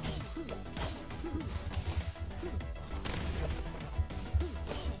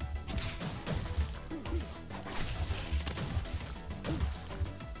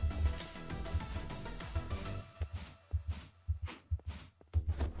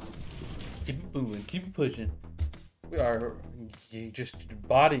 Keep it moving, keep it pushing. We are just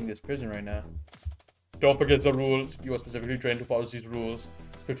bodying this prison right now. Don't forget the rules. You are specifically trained to follow these rules.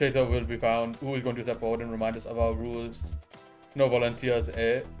 Dictator will be found. Who is going to step forward and remind us of our rules? No volunteers,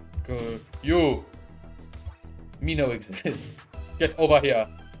 eh? Good. You! Me no exist. Get over here.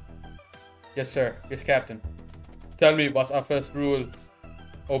 Yes, sir. Yes, Captain. Tell me, what's our first rule?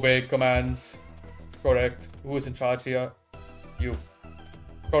 Obey commands. Correct. Who is in charge here? You.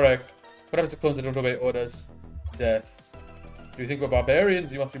 Correct. What happens to clones that don't obey orders? Death. Do you think we're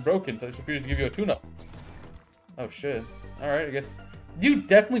barbarians? You must be broken. Tell your superiors to give you a tune-up. Oh, shit. Alright, I guess. You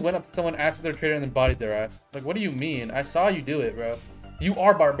definitely went up to someone, asked their traitor, and then bodied their ass. Like, what do you mean? I saw you do it, bro. You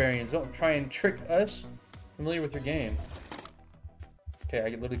are barbarians. Don't try and trick us. Familiar with your game. Okay, I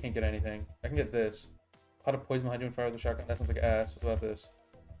literally can't get anything. I can get this. Cloud of poison behind you and fire with a shotgun. That sounds like ass. What about this?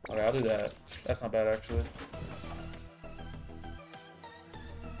 Okay, I'll do that. That's not bad, actually.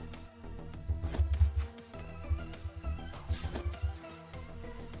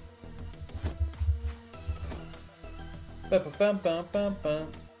 Ba-ba-bum-bum-bum-bum.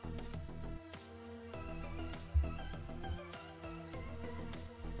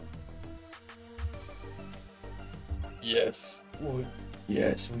 Yes. What?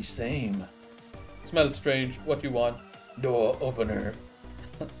 Yes, we same. Smells strange. What do you want? Door opener.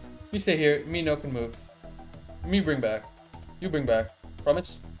 You stay here. Me no can move. Me bring back. You bring back.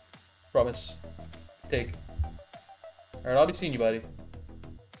 Promise? Promise. Take. Alright, I'll be seeing you, buddy.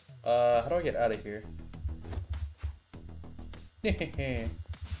 How do I get out of here?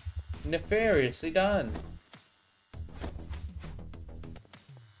 Nefariously done.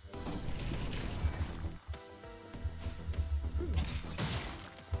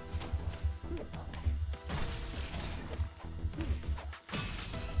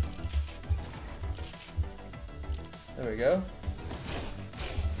 There we go.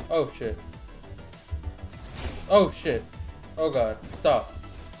 Oh shit. Oh shit. Oh god. Stop.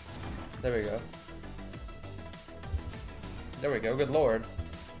 There we go. There we go. Good lord.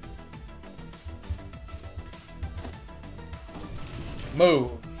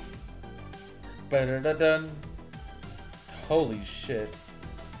 Move. Ba-da-da-dun. Holy shit.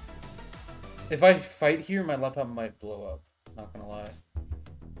 If I fight here, my laptop might blow up. Not gonna lie.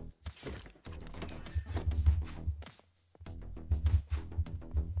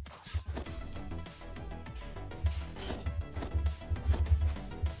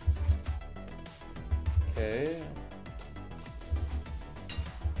 Okay.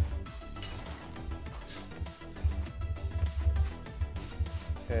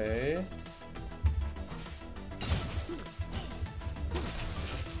 Okay.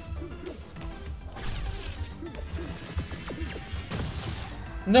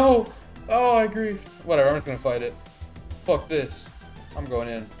 No! Oh, I agree. Whatever, I'm just gonna fight it. Fuck this. I'm going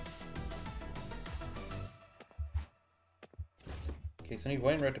in. Okay, so I need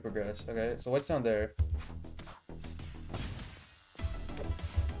white and red to progress. Okay, so white's down there.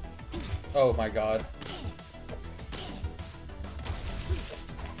 Oh my god.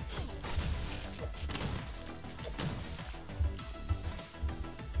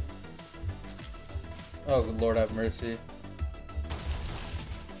 Oh, good Lord have mercy.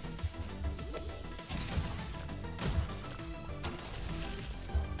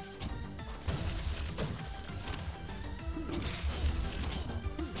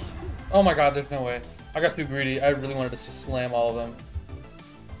 Oh my god, there's no way. I got too greedy. I really wanted to just slam all of them.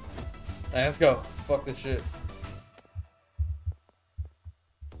 Alright, let's go. Fuck this shit.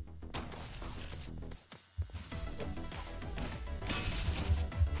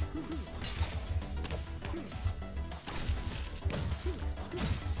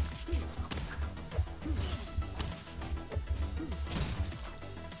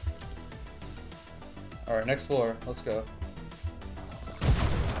 Alright, next floor. Let's go.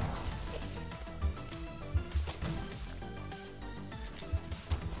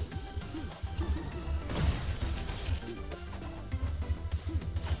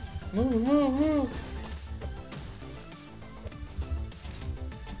 Move, move, move.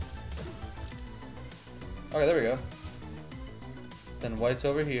 Okay, there we go. Then white's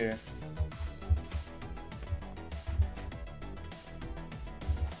over here.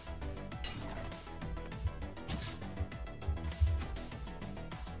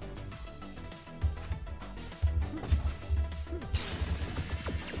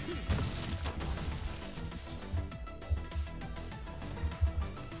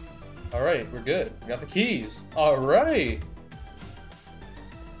 Alright, we're good. We got the keys. Alright!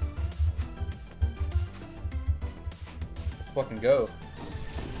 Let's fucking go.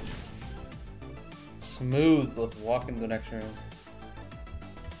 Smooth. Let's walk into the next room.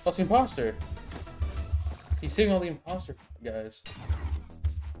 Oh, it's the imposter. He's saving all the imposter guys.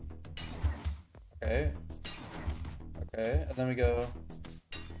 Okay. Okay, and then we go.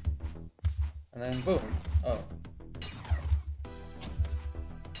 And then boom. Oh.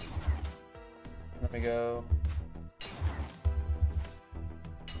 Let me go.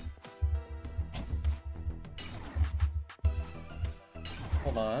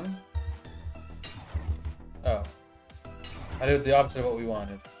 Hold on. Oh. I did the opposite of what we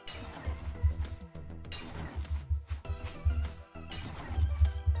wanted.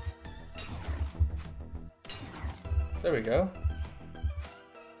 There we go.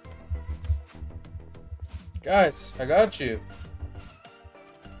 Guys, I got you.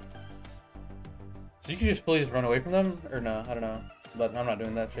 So you can just please run away from them? Or no, I don't know. But I'm not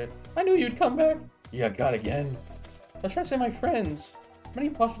doing that shit. I knew you'd come back. Yeah, God again. I was trying to save my friends. Many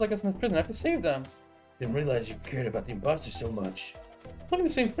imposters like us in this prison. I have to save them. Didn't realize you cared about the imposter so much. Putting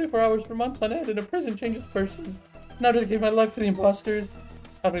the same 24 hours for months on end in a prison changes a person. Now dedicate my life to the imposters.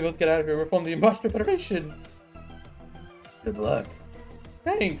 How do we both get out of here? We'll form the Imposter Federation. Good luck.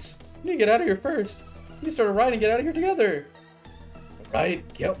 Thanks. You need to get out of here first. You need to start a ride and get out of here together. Right,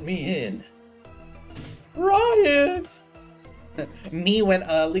 count me in. Riot! Me when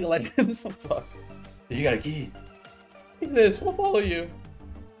League of Legends. Oh, fuck. You got a key. Take this. We'll follow you.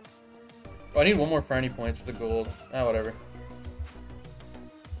 Oh, I need one more Franny points for the gold. Ah, whatever.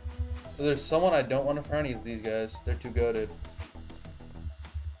 So there's someone I don't want to Franny is these guys. They're too goated.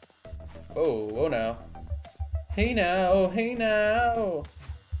 Oh, whoa now. Hey now, hey now.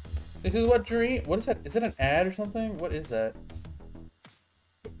 This is what dream. What is that? Is that an ad or something? What is that?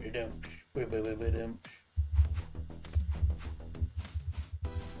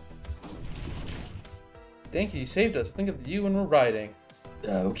 Thank you, you saved us. Think of you when we're riding.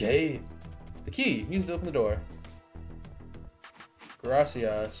 Okay. The key. Use it to open the door.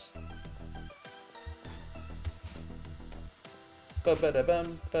 Gracias.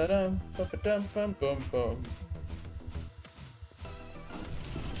 Ba-ba-da-bum, ba-dum, ba-ba-dum, bum, bum, bum.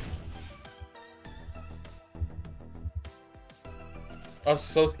 I was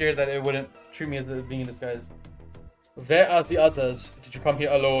so scared that it wouldn't treat me as being in disguise. Where are the others? Did you come here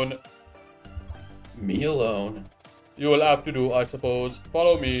alone? Me alone. You will have to do, I suppose.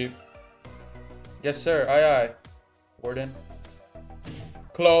 Follow me. Yes, sir. Aye, aye. Warden.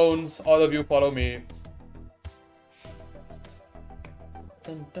 Clones, all of you follow me.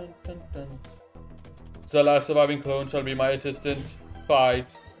 Dun, dun, dun, dun. The last surviving clone shall be my assistant.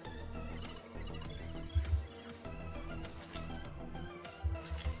 Fight.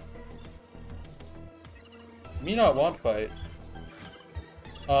 Me not want fight.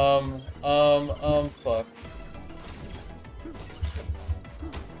 Fuck.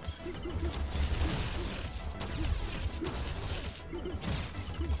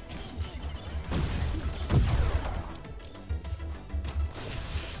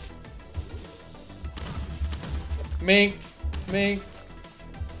 Mink. Mink.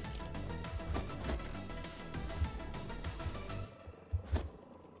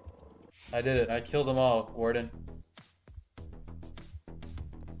 I did it. I killed them all, Warden.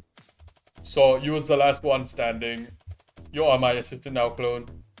 So, you was the last one standing. You are my assistant now, clone.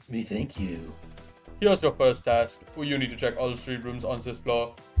 Me thank you. Here's your first task. You need to check all the street rooms on this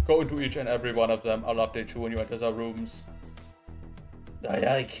floor. Go into each and every one of them. I'll update you when you enter the rooms.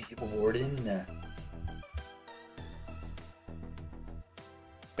 Aye, Warden.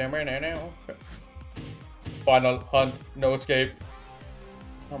 Final hunt, no escape.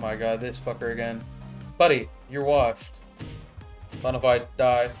 Oh my god, this fucker again. Buddy, you're washed. Bonafide,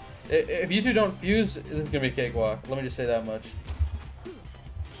 die. If you two don't fuse, this is gonna be a cakewalk. Let me just say that much.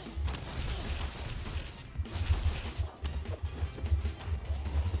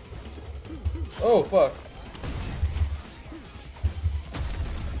 Oh, fuck.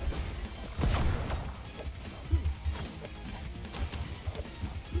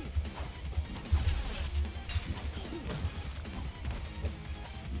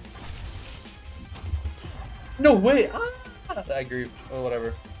 No way! Ah! I agree. Oh,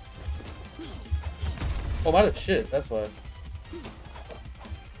 whatever. Oh, I'm out of shit, that's why.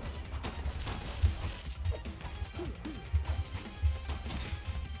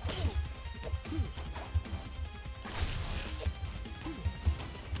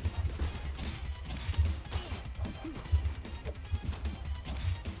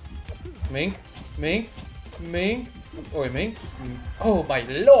 Mink? Mink? Mink? Oh, wait, Mink? Oh, my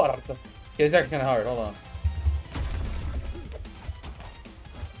lord! Okay, it's actually kind of hard. Hold on.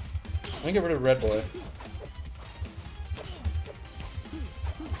 Let me get rid of Red Boy.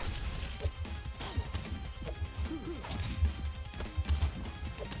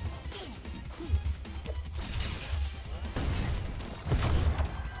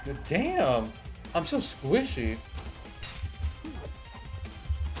 Damn! I'm so squishy.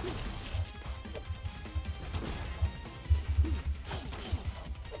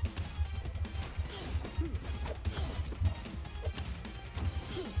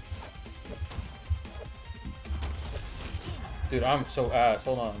 Dude, I'm so ass.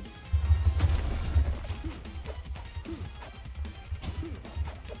 Hold on.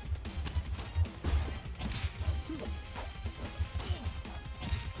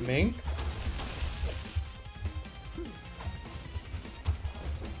 Mink?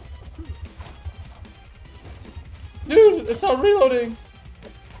 Dude, it's not reloading!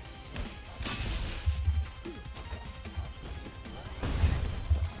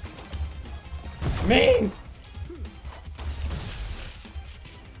 Mink!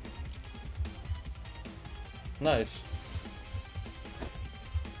 Nice.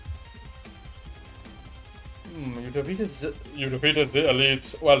 You defeated the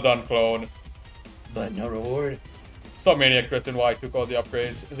elites. Well done, clone. But no reward. Some maniac question why I took all the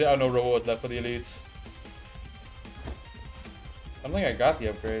upgrades. There are no rewards left for the elites. I don't think I got the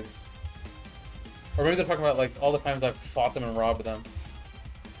upgrades. Or maybe they're talking about like all the times I've fought them and robbed them.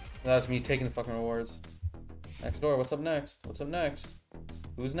 That's me taking the fucking rewards. Next door, what's up next? What's up next?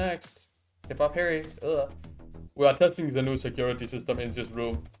 Who's next? Hip Hop Harry. Ugh. We are testing the new security system in this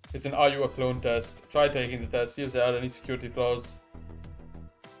room. It's an Are You a Clone test. Try taking the test, see if there are any security flaws.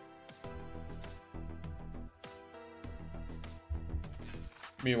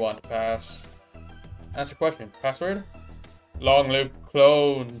 Me want to pass. Answer question. Password? Long live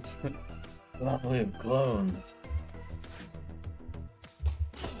clones. Long live clones.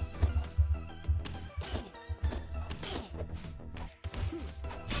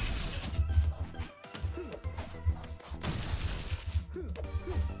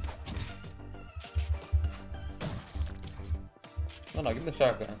 No, give me the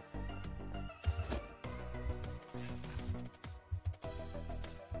shotgun.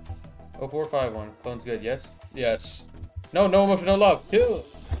 Oh, 451. Clone's good. Yes? Yes. No, no emotion, no love. Kill.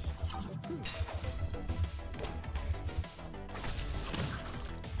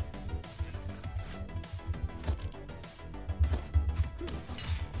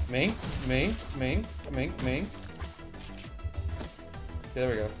 Mink, mink, mink, mink, mink. Okay, there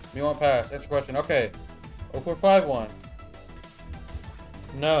we go. Me want pass. Answer question. Okay. 0451.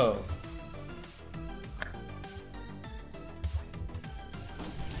 No.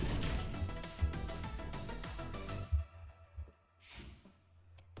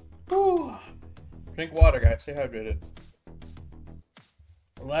 Whew. Drink water, guys. Stay hydrated.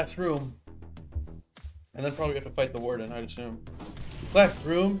 Last room. And then probably have to fight the warden, I'd assume. Last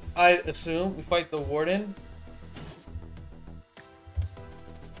room, I assume we fight the warden.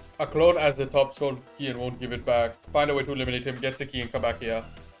 A clone has the top soul key and won't give it back. Find a way to eliminate him, get the key, and come back here.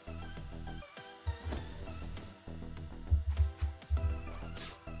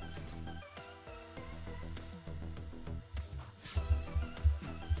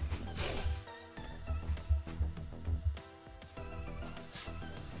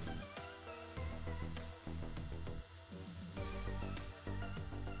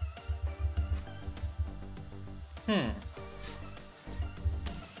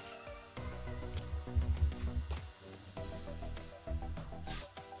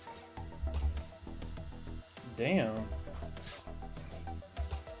 Damn.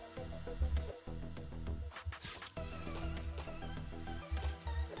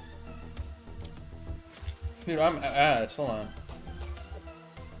 Dude, I'm ass. Hold on.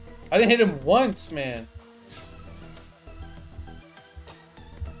 I didn't hit him once, man.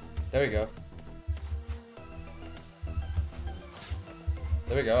 There we go.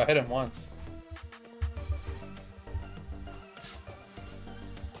 There we go. I hit him once.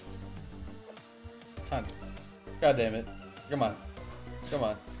 Time. God damn it. Come on. Come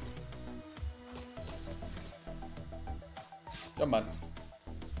on. Come on.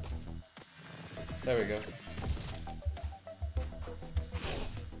 There we go.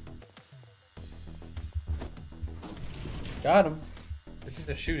 Got him. It's just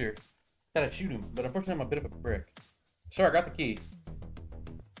a shooter. Gotta shoot him, but unfortunately I'm a bit of a brick. Sure, I got the key.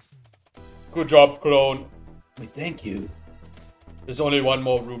 Good job, clone. Wait, thank you. There's only one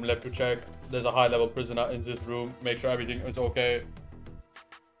more room left to check. There's a high-level prisoner in this room. Make sure everything is okay.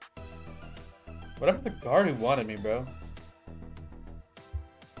 What happened to the guard who wanted me, bro?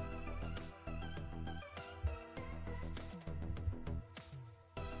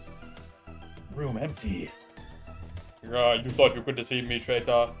 Room empty. You thought you could deceive me,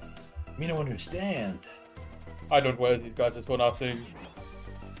 traitor. Me don't understand. I don't wear these guys for nothing.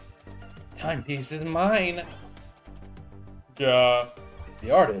 Timepiece is mine. Yeah.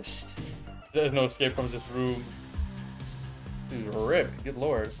 The artist. There's no escape from this room. Dude, rip. Good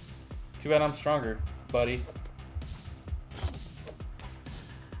lord. Too bad I'm stronger, buddy.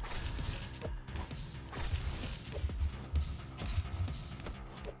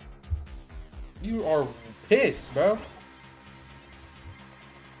 You are pissed, bro.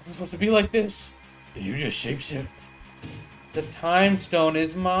 Is it supposed to be like this? Did you just shapeshift? The time stone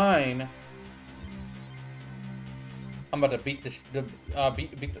is mine. I'm about to beat the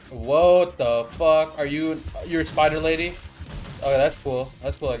what the fuck? Are you, you're a spider lady? Okay, that's cool.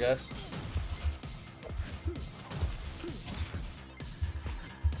 That's cool, I guess.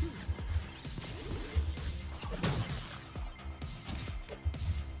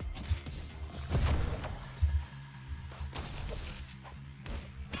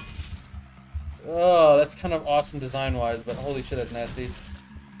 Oh, that's kind of awesome design-wise, but holy shit, that's nasty.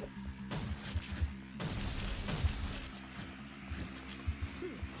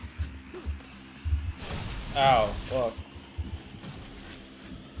 Ow, fuck.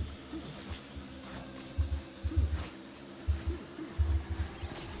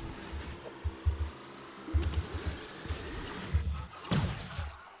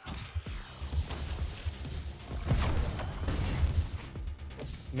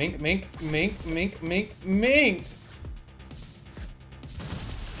 Mink, mink, mink, mink, mink, mink!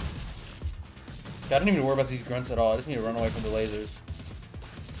 I don't even need to worry about these grunts at all. I just need to run away from the lasers.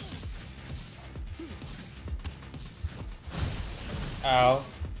 Ow.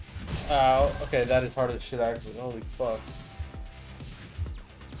 Ow. Okay, that is hard as shit, actually. Holy fuck.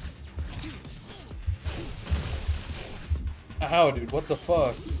 Ow, dude. What the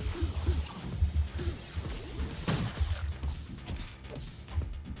fuck?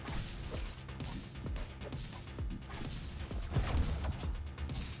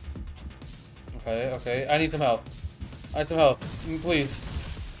 Okay, okay. I need some help. I need some help. Please.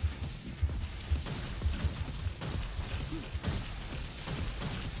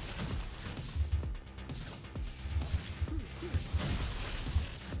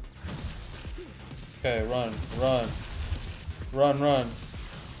 Okay, run, run. Run, run.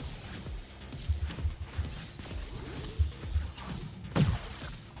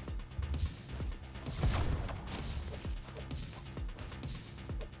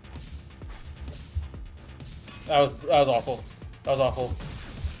 That was awful. That was awful.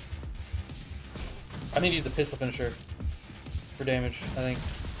 I need to use the pistol finisher for damage, I think.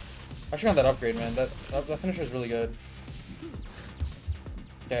 I should have that upgrade, man. That finisher is really good.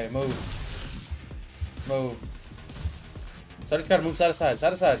 Okay, move. Move. So I just gotta move side to side. Side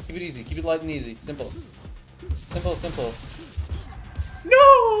to side. Keep it easy. Keep it light and easy. Simple. Simple, simple.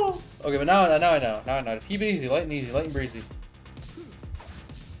 No! Okay, but now I know. Now I know. Just keep it easy. Light and easy. Light and breezy.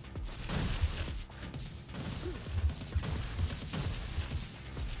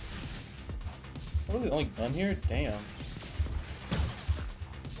 What are the only gun here? Damn.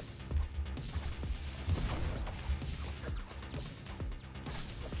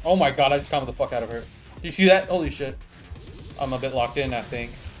 Oh my god, I just comboed the fuck out of her. Do you see that? Holy shit. I'm a bit locked in, I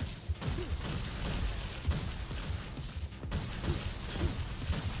think.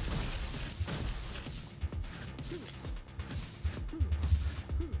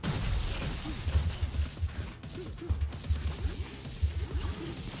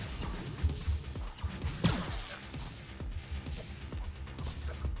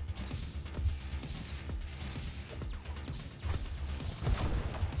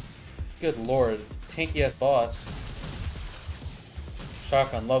 Good lord, tanky ass boss.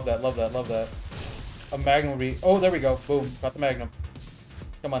 Shotgun, love that, love that, love that. A magnum would be. Oh, there we go. Boom, got the magnum.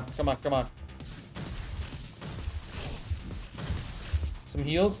 Come on, come on, come on. Some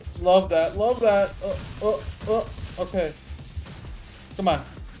heals. Love that, love that. Okay. Come on.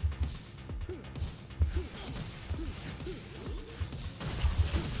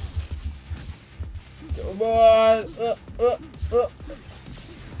 Come on.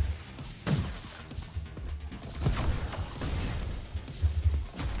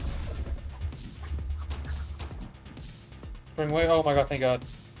 Spring away. Oh my god, thank god.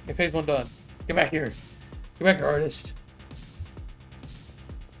 Okay, phase 1 done. Get back here. Get back here, artist.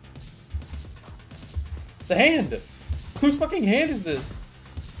 The hand! Whose fucking hand is this?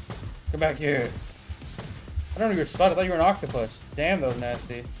 Come back here. I don't know your spot. I thought you were an octopus. Damn, that was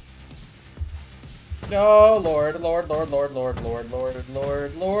nasty. Oh, Lord, Lord, Lord, Lord, Lord, Lord, Lord,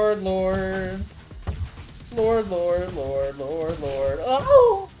 Lord, Lord, Lord. Lord, Lord, Lord, Lord, Lord.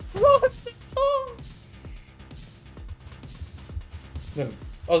 Oh! Lord! Oh! No.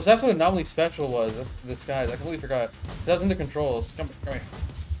 Oh, so that's what Anomaly Special was. That's this guy. I completely forgot. That was in the controls. Come here.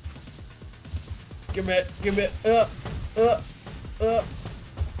 Give it. Give it. Oh,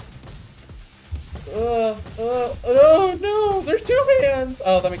 no! There's two hands!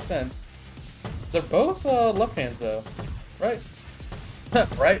 Oh, that makes sense. They're both left hands, though. Right?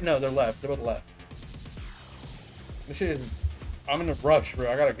 Right? No, they're left. They're both left. This shit is... I'm in a rush, bro.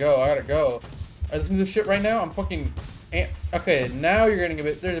 I gotta go. I gotta go. I listen to this shit right now. I'm fucking... Okay, now you're getting a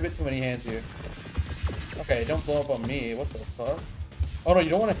bit... There's a bit too many hands here. Okay, don't blow up on me. What the fuck? Oh, no, you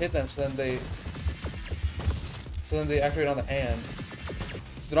don't want to hit them, so then they... activate on the hand.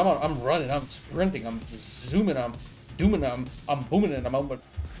 Dude, I'm running. I'm sprinting. I'm zooming. I'm dooming. I'm booming it. I'm open.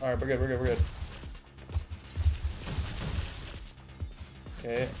 Alright, we're good. We're good. We're good.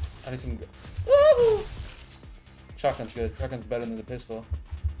 Okay, I need some... Woo! Shotgun's good. Shotgun's better than the pistol.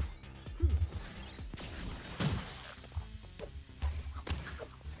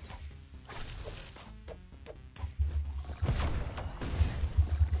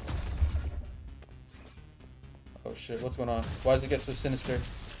 Oh shit, what's going on? Why does it get so sinister?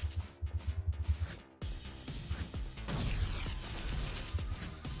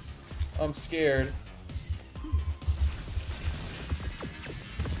 I'm scared.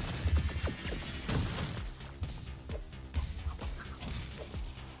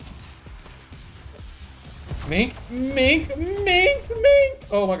 Mink, mink, mink, mink.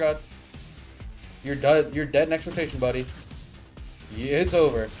 Oh my god. You're dead. You're dead next rotation, buddy. Yeah, it's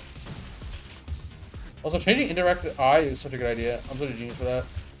over. Also, changing indirect eye is such a good idea. I'm such a genius for that.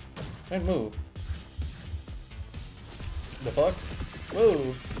 Man, move. The fuck?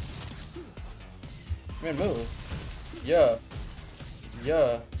 Move. Man, move. Yeah.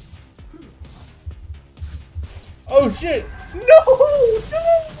 Yeah. Oh shit! No! No!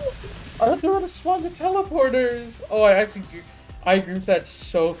 I thought they were gonna spawn the teleporters! Oh, I agree with that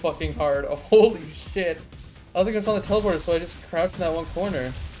so fucking hard. Oh, holy shit. I was gonna spawn the teleporters, so I just crouched in that one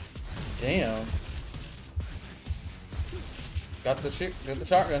corner. Damn. Got the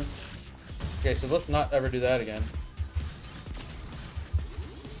shotgun. Okay, so let's not ever do that again.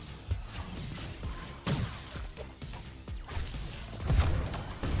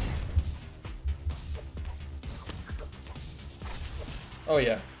 Oh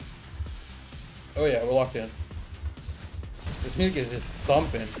yeah. Oh yeah, we're locked in. This music is just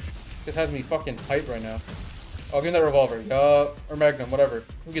thumping. This has me fucking hyped right now. Oh, give me that revolver. Yup. Or Magnum, whatever.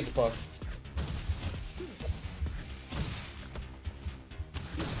 Who gives a fuck?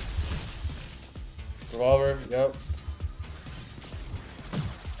 Revolver, yep.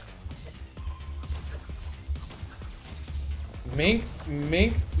 Mink,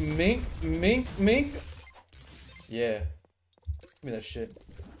 mink, mink, mink, mink. Yeah. Give me that shit.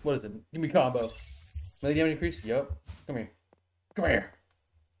 What is it? Give me combo. Melee damage increase? Yup. Come here. Come here.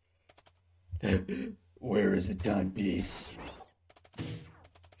 Where is the timepiece?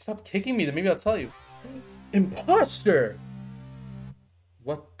 Stop kicking me, then maybe I'll tell you. Imposter!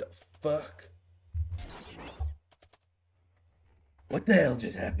 What the fuck? What the hell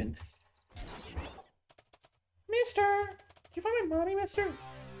just happened? Mister! Did you find my mommy, mister?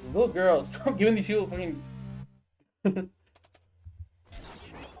 Little girl, stop giving these people fucking...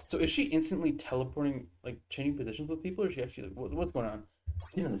 So is she instantly teleporting, like, changing positions with people, or is she actually, like, what's going on?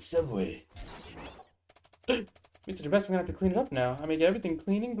 Get on the subway. Mr. Best, I'm gonna have to clean it up now. I make everything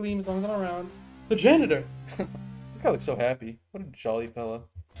clean and gleam as long as I'm around. The janitor! This guy looks so happy. What a jolly fella.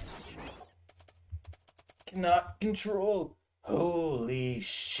 Cannot control. Holy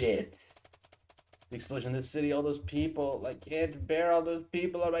shit. The explosion in this city, all those people. I can't bear all those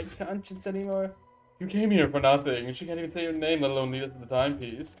people on my conscience anymore. You came here for nothing, and she can't even say your name, let alone lead us to the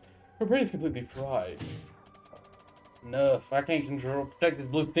timepiece. Her brain is completely fried. Enough. I can't protect this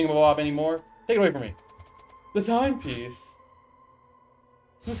blue thingamabob anymore. Take it away from me. The timepiece?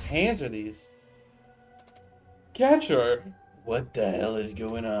 Whose hands are these? Catch her! What the hell is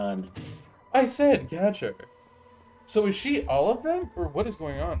going on? I said catch her. So is she all of them? Or what is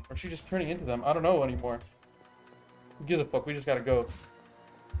going on? Or is she just turning into them? I don't know anymore. Who gives a fuck? We just gotta go.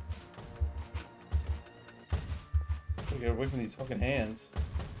 Get away from these fucking hands.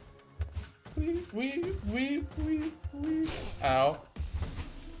 Wee. Ow.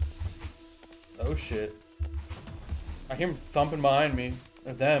 Oh shit. I hear him thumping behind me.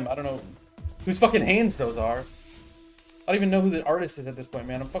 Or them. I don't know whose fucking hands those are. I don't even know who the artist is at this point,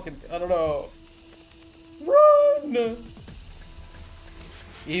 man. I don't know. Run!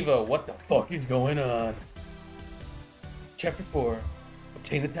 Eva, what the fuck is going on? Chapter 4.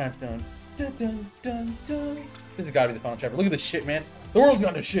 Obtain the time stone. Dun, dun, dun, dun. This has gotta be the final chapter. Look at this shit, man. The world's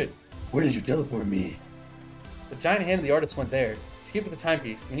gone to shit. Where did you teleport me? The giant hand of the artist went there. Escape with the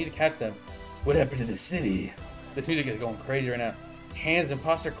timepiece. We need to catch them. What happened to the city? This music is going crazy right now. Hands,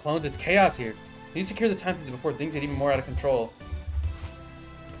 imposter, clones, it's chaos here. We need to secure the timepiece before things get even more out of control.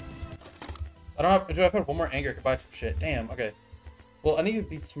 Do I have one more anger? I could buy some shit. Damn, okay. Well, I need to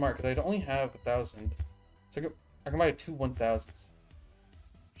be smart because I only have 1,000. So I can buy 2 1,000s.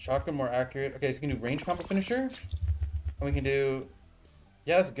 Shotgun more accurate. Okay, so we can do range combo finisher. And we can do...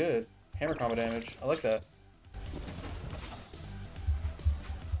 Yeah, that's good. Hammer combo damage. I like that.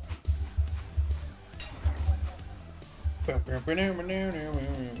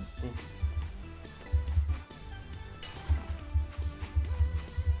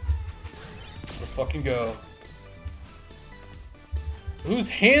 Let's fucking go. Whose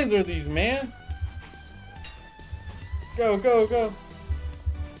hands are these, man? Go, go, go.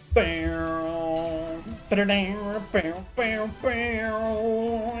 You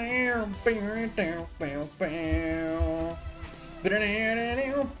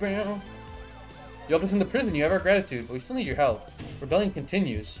helped us in the prison, you have our gratitude, but we still need your help. Rebellion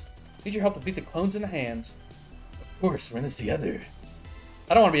continues. Need your help to beat the clones in the hands. Of course, we're in this together.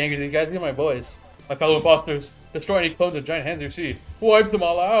 I don't want to be angry with these guys, these are my boys. My fellow imposters. Destroy any clones with giant hands you see. Wipe them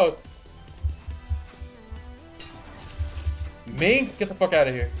all out. Mink, get the fuck out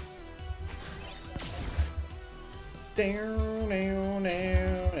of here.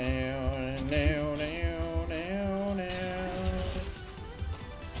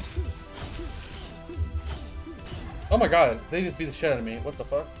 Oh my god, they just beat the shit out of me. What the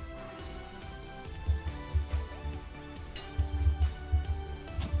fuck?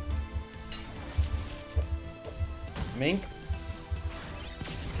 Mink.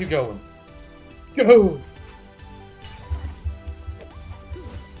 Keep going. Go!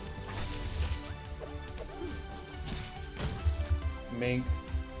 Mink.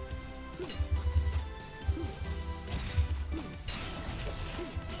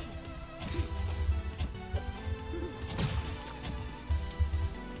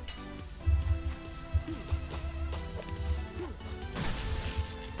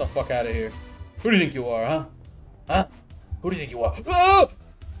 Get the fuck out of here. Who do you think you are, huh? Huh? Who do you think you are? Oh!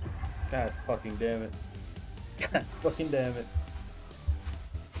 God fucking damn it. God fucking damn it.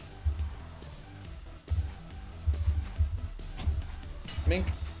 Mink.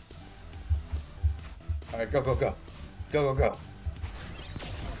 Alright, go, go, go. Go, go, go.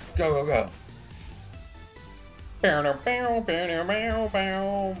 Go, go, go.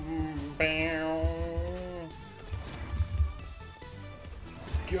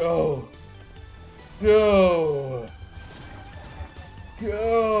 Go. Go.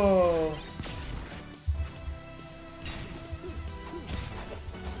 Go.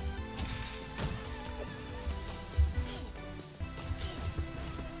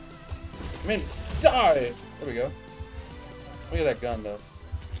 I mean, die! There we go. Look at that gun, though.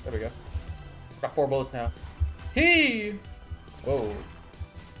 There we go. Got 4 bullets now. He! Whoa.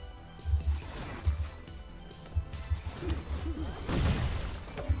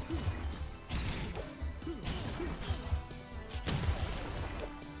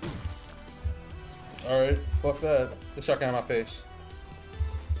 Alright, fuck that. The shotgun in my face.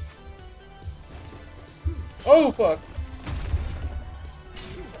 Oh, fuck!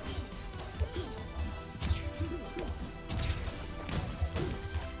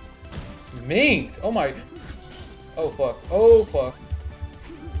 Mink! Oh my... Oh fuck. Oh fuck.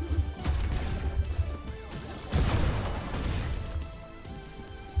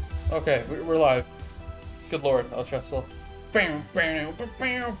 Okay, we're live. Good lord, that was stressful.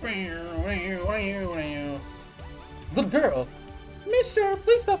 Little girl! Mister,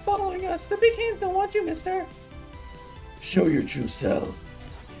 please stop following us. The big hands don't want you, mister. Show your true self.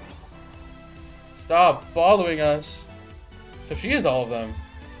 Stop following us. So she is all of them.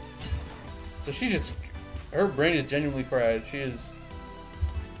 So she just... Her brain is genuinely fried. She is...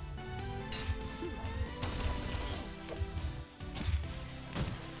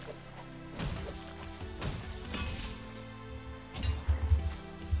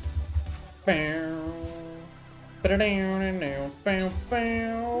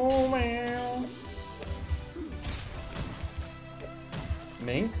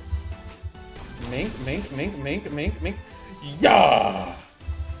 Mink? Mink, mink, mink, mink, mink, mink. Yeah!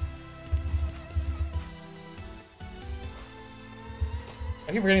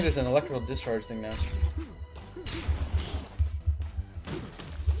 I keep forgetting there's an electrical discharge thing now.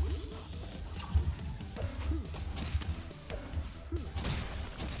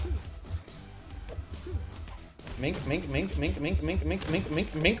 Mink, mink, mink, mink, mink, mink, mink, mink,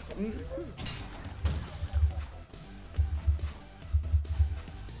 mink, mink.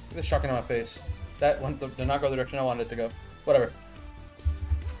 Get the shotgun in my face. That one did not go the direction I wanted it to go. Whatever.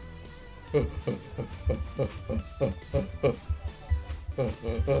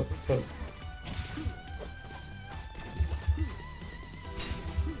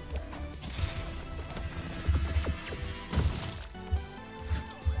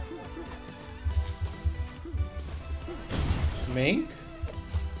 Mink?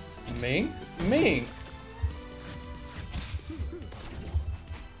 Mink? Mink?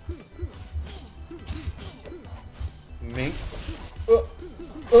 Mink?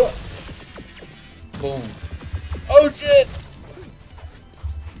 Boom. Oh shit!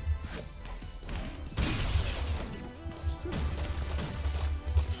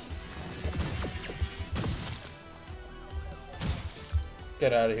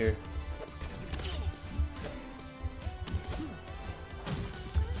 Get out of here.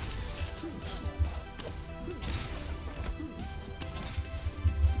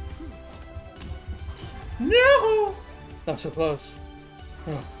 No! Not so close.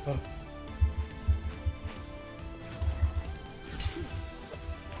 Oh, oh.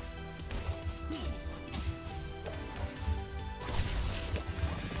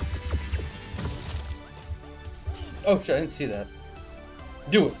 Oh shit, I didn't see that.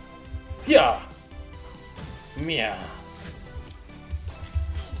 Do it. Yeah. Meow.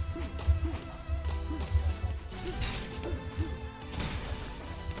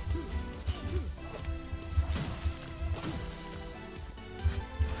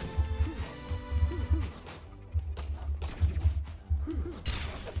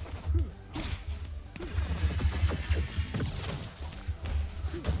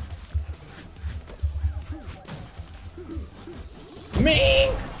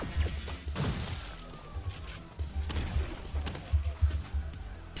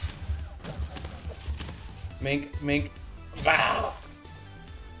 Mink. Bah!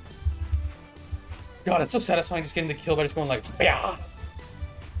 God, it's so satisfying just getting the kill by just going like, bah!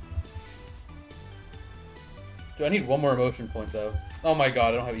 Dude, I need one more emotion point though. Oh my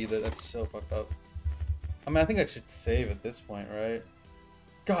god, I don't have either. That's so fucked up. I mean, I think I should save at this point, right?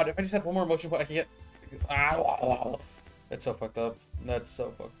 God, if I just had one more emotion point, I could get... That's so fucked up. That's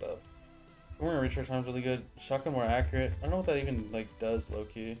so fucked up. We're gonna recharge time's really good. Shotgun more accurate. I don't know what that even, like, does,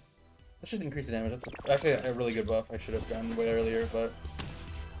 low-key. Let's just increase the damage. That's actually a really good buff I should have done way earlier, but...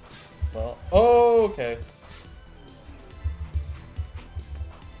 Well... Oh, okay.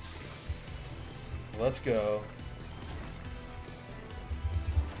 Let's go.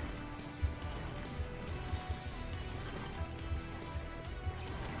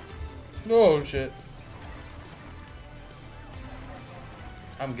 Oh, shit.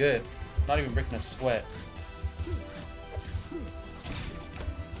 I'm good. Not even breaking a sweat.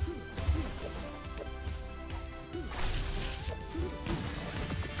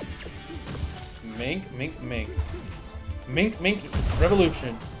 Mink. Mink.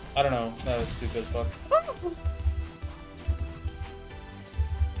 Revolution. I don't know. That was stupid as fuck.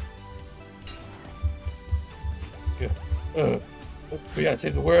 Good. We gotta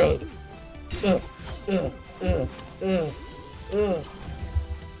save the world.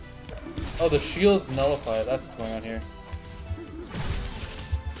 Oh, the shield's nullified. That's what's going on here.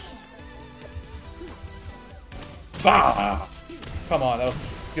 Bah! Come on, that was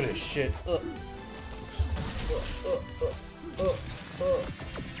good as shit. Get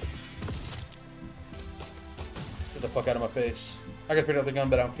the fuck out of my face. I gotta pick up the gun,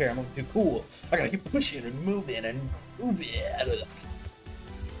 but I don't care. I'm looking too cool. I gotta keep pushing and moving and moving.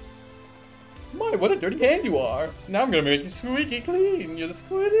 My, what a dirty hand you are. Now I'm gonna make you squeaky clean. You're the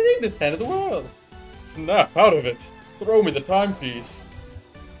squeakiest hand in the world. Snap out of it. Throw me the timepiece.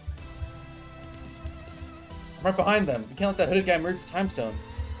 I'm right behind them. You can't let that hooded guy merge the time stone.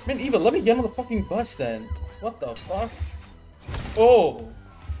 Man, Eva, let me get on the fucking bus then. What the fuck? Oh.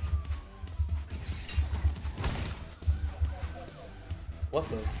 What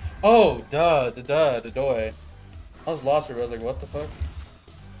the? Oh, doy. I was lost for a bit. I was like, what the fuck?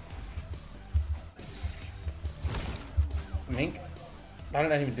 Mink? I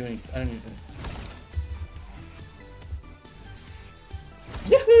didn't even do anything. I didn't even...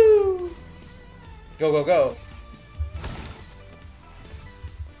 Yahoo! Go, go, go.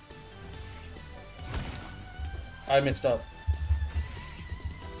 I messed up.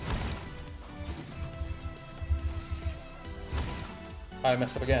 I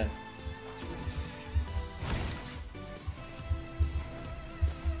messed up again.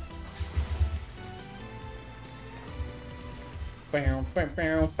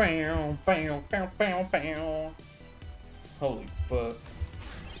 Holy fuck.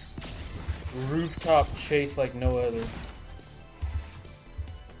 Rooftop chase like no other.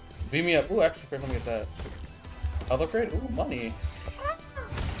 Beat me up. Ooh, actually, first let me get that. Health upgrade? Ooh, money.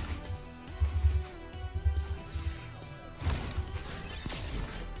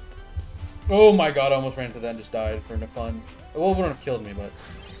 Oh my god, I almost ran into that and just died for no fun. Well, it wouldn't have killed me, but...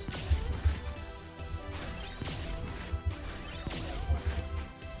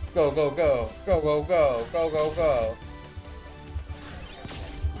 Go, go, go. Go, go, go. Go, go, go.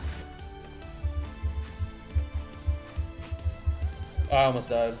 I almost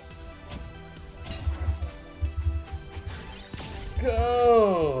died.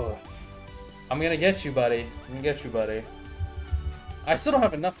 Go! I'm gonna get you, buddy. I'm gonna get you, buddy. I still don't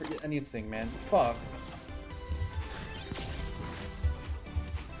have enough for anything, man. Fuck.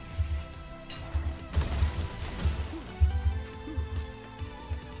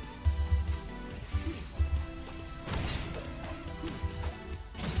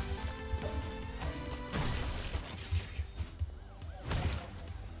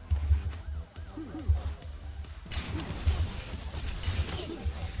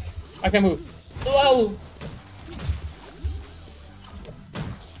 I can't move. Oh!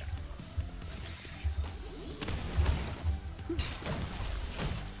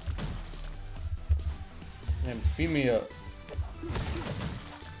 Man, beat me up.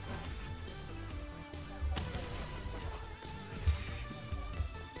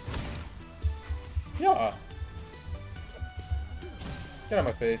 Yeah. Get out of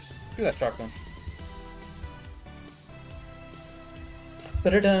my face. Do that shotgun. Okay,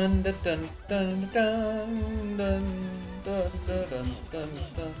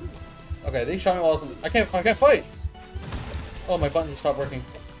 they shot me while I was in... I can't fight! Oh, my button just stopped working.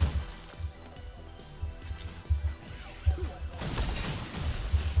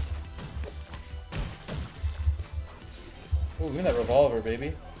 Ooh, give me that revolver,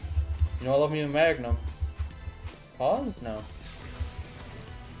 baby. You know I love me a Magnum. Pause? No.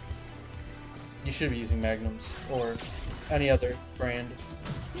 You should be using Magnums or any other brand.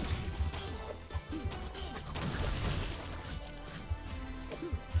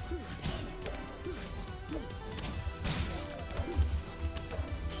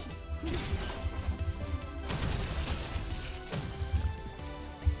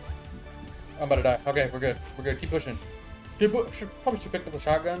 I'm about to die. Okay, we're good. We're good. Keep pushing. Probably should pick up the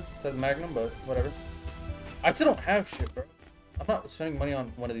shotgun instead of the Magnum, but whatever. I still don't have shit, bro. I'm not spending money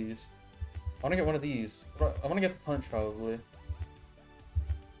on one of these. I want to get one of these. I want to get the punch, probably.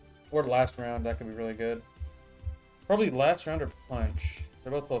 Or last round. That could be really good. Probably last round or punch.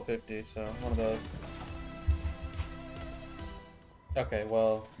 They're both level 50, so one of those. Okay,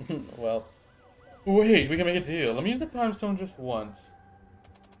 well. Well. Wait, we can make a deal. Let me use the time stone just once.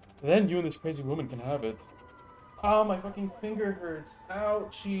 Then you and this crazy woman can have it. Oh, my fucking finger hurts.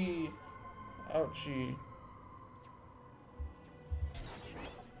 Ouchie. Ouchie.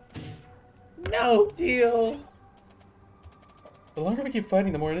 No deal. The longer we keep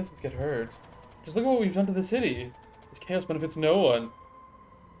fighting, the more innocents get hurt. Just look at what we've done to the city. This chaos benefits no one.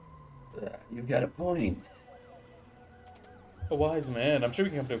 You've got a point. A wise man. I'm sure we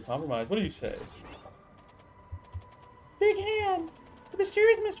can come to a compromise. What do you say? Big Hand! The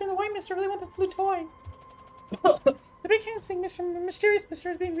mysterious mister and the white mister really want this blue toy. The big hand saying Mr. Mysterious Mister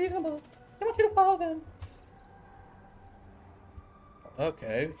is being reasonable. I want you to follow them.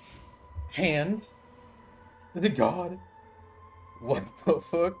 Okay. Hand. The god. What the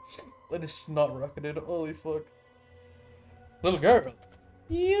fuck? That is snot rocketed. Holy fuck. Little girl.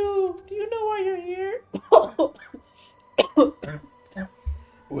 Do you know why you're here?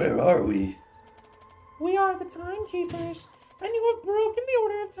 Where are we? We are the Timekeepers, and you have broken the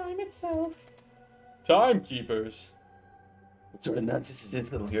order of time itself. Timekeepers. What sort of nonsense is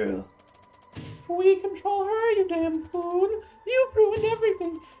this, little girl? We control her, you damn fool. You've ruined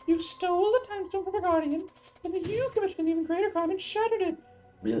everything. You stole the time stone from a guardian, and then you committed an even greater crime and shattered it.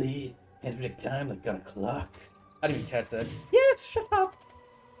 Really? Can't predict time like on a clock? I didn't even catch that. Yes, shut up.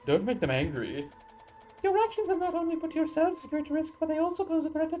 Don't make them angry. Your actions have not only put yourselves at great risk, but they also pose a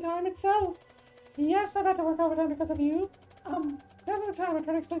threat to time itself. Yes, I've had to work overtime because of you. Now's the time I'm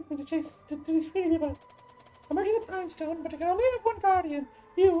trying to explain me to these freaky people. I'm merging the time stone, but I can only have one guardian.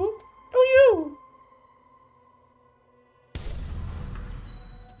 You. Oh, you!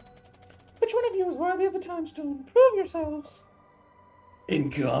 Which one of you is worthy of the time stone? Prove yourselves.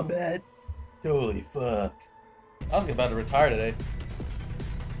 In combat? Holy fuck. I was about to retire today.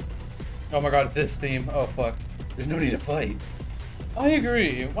 Oh my god, it's this theme. Oh fuck. There's no need to fight. I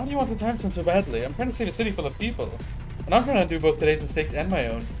agree. Why do you want the time stone so badly? I'm trying to save a city full of people. And I'm trying to do both today's mistakes and my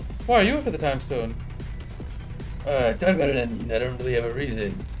own. Why are you after the time stone? Talk about it, and I don't really have a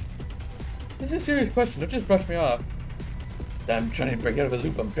reason. This is a serious question. Don't just brush me off. I'm trying to break out of a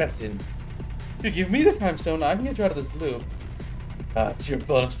loop I'm trapped in. If you give me the time stone, I can get you out of this loop. It's your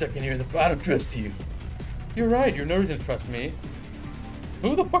fault I'm stuck in here in the I don't trust you. You're right. You have no reason to trust me.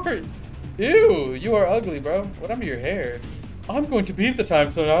 Who the fuck are you? Ew, you are ugly, bro. What happened to your hair? I'm going to beat the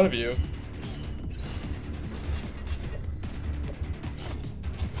time stone out of you.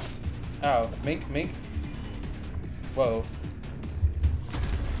 Ow. Mink. Whoa.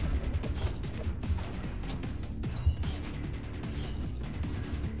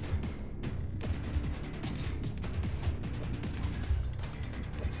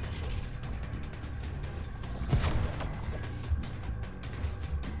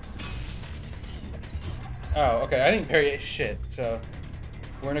 Oh, okay. I didn't parry shit, so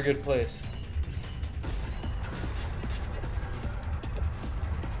we're in a good place.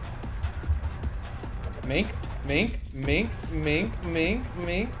 Mink. Oh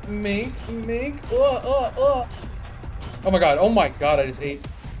my god, I just ate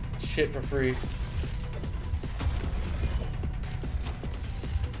shit for free.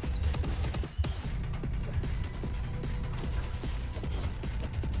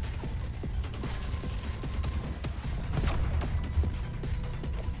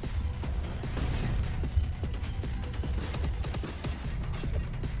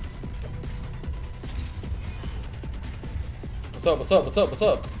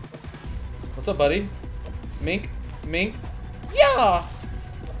 What's up, buddy? Mink. Yeah!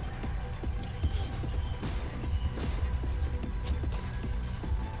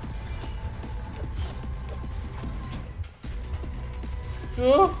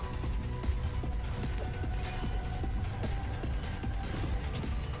 Oh.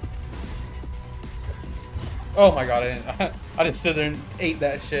 Oh my god, I just stood there and ate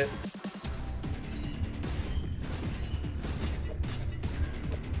that shit.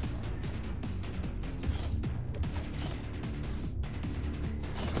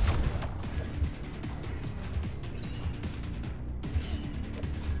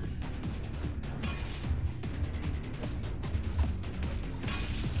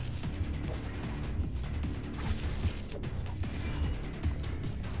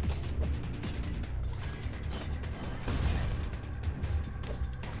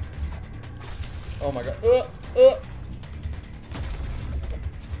 Oh my god.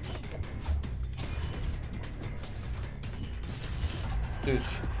 Dude,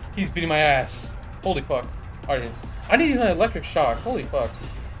 he's beating my ass. Holy fuck. Alright, I need to use my electric shock. Holy fuck.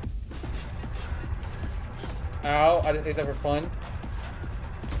 Ow, I didn't think that for fun.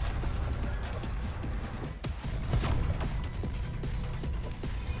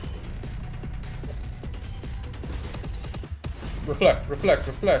 Reflect, reflect,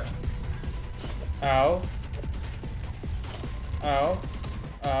 reflect. Ow. Ow.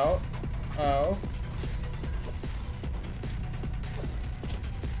 Ow. Ow.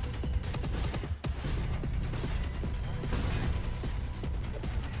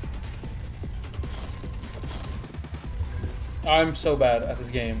 I'm so bad at this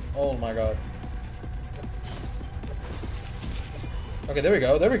game. Oh my god. Okay, there we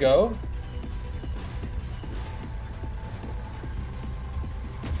go. There we go.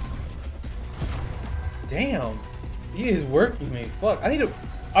 Damn. He is working me. Fuck. I need to...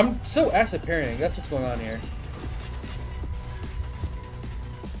 I'm so acid parrying. That's what's going on here.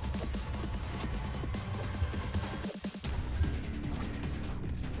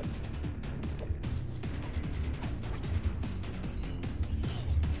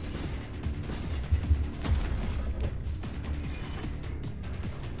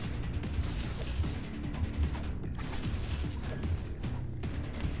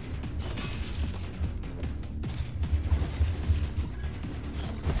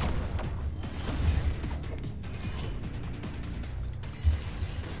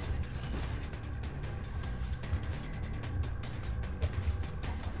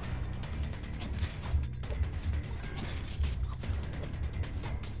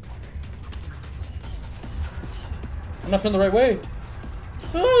 I'm not feeling the right way.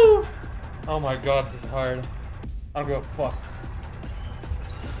 Oh, oh my god, this is hard. I don't give a fuck.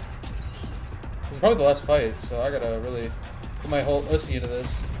 This is probably the last fight, so I gotta really put my whole ussy into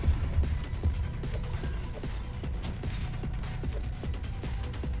this.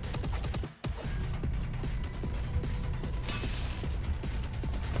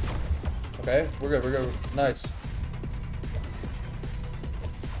 Okay, we're good, we're good. Nice.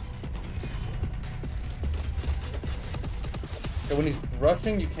 So when he's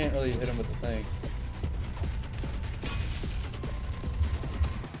rushing, you can't really hit him with the thing.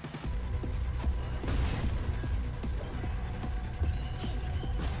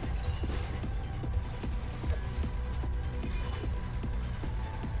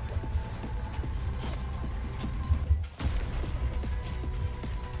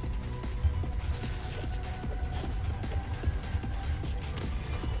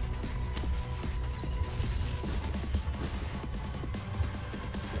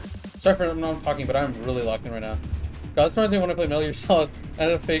 Sorry for not talking, but I'm really locked in right now. God, this reminds me when I played Metal Gear Solid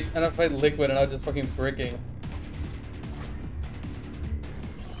and I played Liquid and I was just fucking bricking.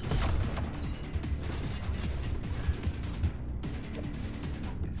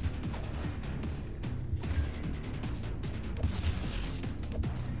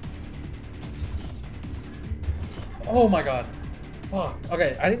 Oh my god. Fuck.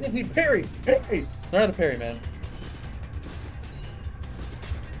 Okay, I didn't need parry. Parry. Learn how to parry, man.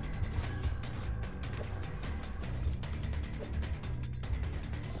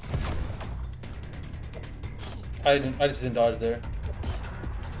 I just didn't dodge there.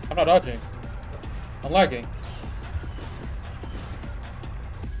 I'm not dodging. I'm lagging.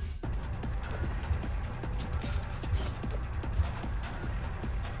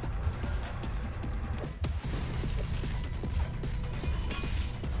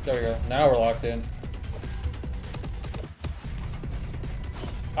 There we go. Now we're locked in.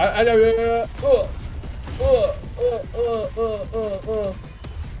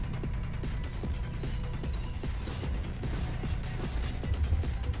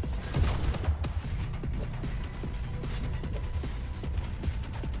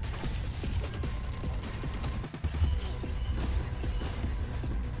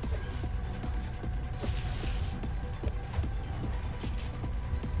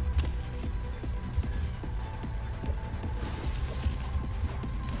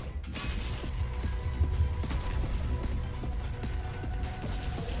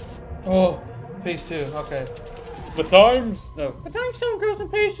 Oh, phase 2, okay. The times? No. The time stone grows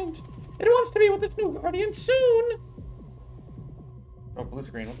impatient. It wants to be with its new guardian soon. Oh, blue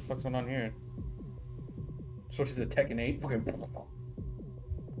screen. What the fuck's going on here? Switches to Tekken 8. Fucking.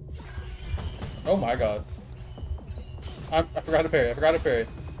 Oh my god. I forgot to parry. I forgot to parry.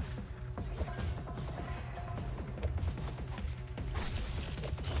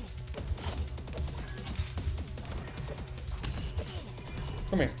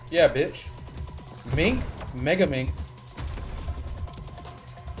 Come here. Yeah, bitch. Mink? Mega Mink.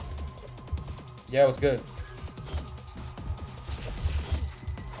 Yeah, what's good?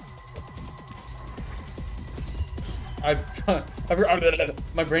 My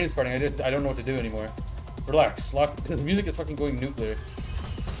brain is farting. I don't know what to do anymore. Relax. Lock. The music is fucking going nuclear.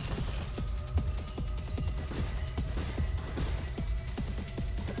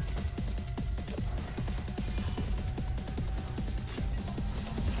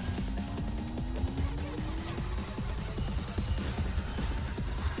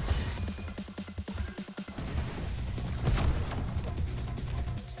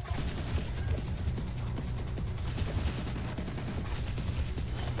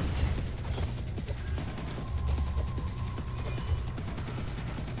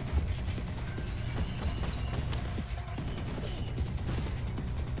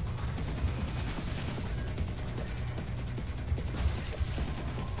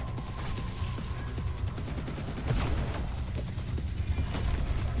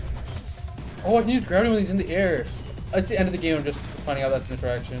 Oh, I can use gravity when he's in the air. It's the end of the game. I'm just finding out that's an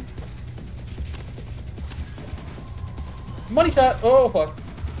interaction. Money shot! Oh, fuck.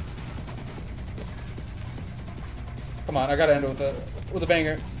 Come on, I gotta end it with a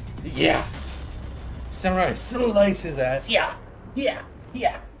banger. Yeah! Samurai, slice his ass. Yeah! Yeah!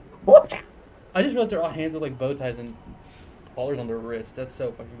 Yeah! Whoop. I just realized they're all hands with like bow ties and collars on their wrists. That's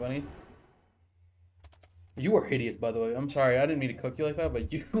so fucking funny. You are hideous, by the way. I'm sorry, I didn't mean to cook you like that,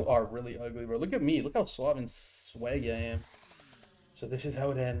 but you are really ugly, bro. Look at me. Look how suave and swaggy I am. So this is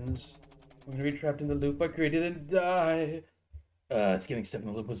how it ends. I'm gonna be trapped in the loop I created and die. It's getting stuck in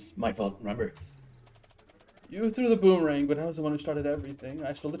the loop was my fault, remember? You threw the boomerang, but I was the one who started everything.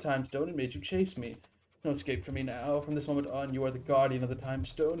 I stole the time stone and made you chase me. No escape from me now. From this moment on, you are the guardian of the time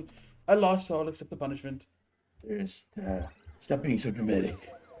stone. I lost all except the punishment. Stop being so dramatic.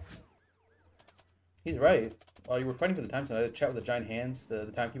 He's right. While you were fighting for the time stone, I had a chat with the giant hands,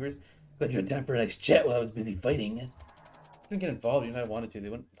 the timekeepers. Glad you had time for a nice chat while I was busy fighting. I didn't get involved even if I wanted to. They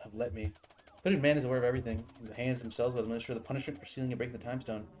wouldn't have let me. Hooded man is aware of everything. The hands themselves will administer the punishment for stealing and breaking the time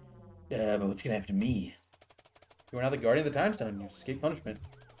stone. But what's gonna happen to me? You are now the guardian of the time stone. You escape punishment.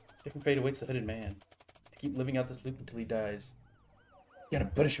 Different fate awaits the hooded man. To keep living out this loop until he dies. What kind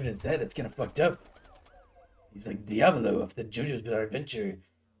of punishment is that? That's kind of fucked up. He's like Diavolo of the JoJo's Bizarre Adventure.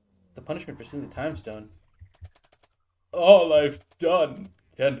 The punishment for stealing the time stone. All I've done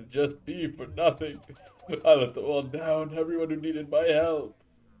can't just be for nothing. I let them all down, everyone who needed my help.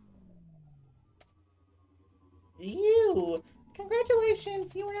 You!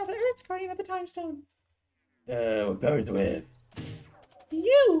 Congratulations! You are now the Earth's guardian of the time stone. What powers do I have?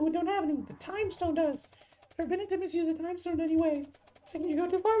 You don't have any. The time stone does. Forbidden to misuse the time stone in any way. Second you go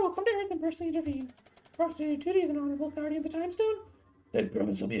too far, we'll come to Earth and personally intervene. Brought to your duty as an honorable guardian of the time stone. I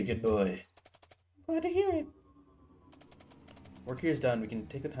promise I'll be a good boy. Glad to hear it. Work here is done. We can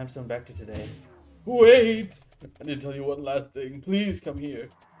take the time stone back to today. Wait! I need to tell you one last thing. Please come here.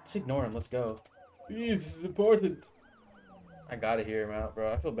 Just ignore him. Let's go. Please, this is important. I gotta hear him out, bro.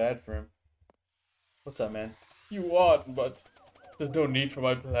 I feel bad for him. What's up, man? You won, but there's no need for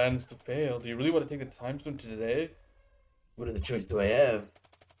my plans to fail. Do you really want to take the time stone to today? What other choice do I have?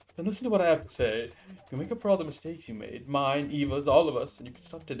 Then listen to what I have to say. You make up for all the mistakes you made. Mine, Eva's, all of us. And you can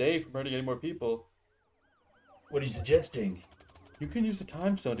stop today from hurting any more people. What are you suggesting? You can use the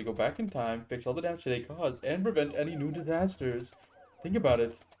time stone to go back in time, fix all the damage they caused, and prevent any new disasters. Think about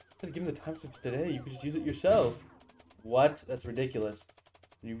it. Instead of giving the time stone to today, you could just use it yourself. What? That's ridiculous.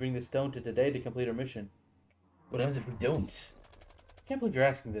 You bring the stone to today to complete our mission. What happens if we don't? I can't believe you're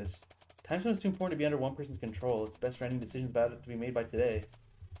asking this. Time stone is too important to be under one person's control. It's best for any decisions about it to be made by today.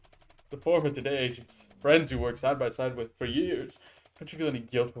 The former today agents, friends you worked side by side with for years. Don't you feel any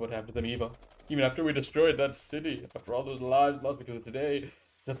guilt for what happened to them, Eva? Even after we destroyed that city, after all those lives lost because of today,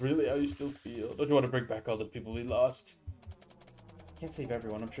 is that really how you still feel? Don't you want to bring back all those people we lost? Can't save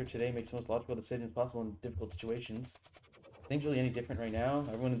everyone. I'm sure today makes the most logical decisions possible in difficult situations. Things really any different right now?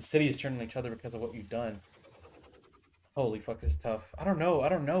 Everyone in the city is turning on each other because of what you've done. Holy fuck, this is tough. I don't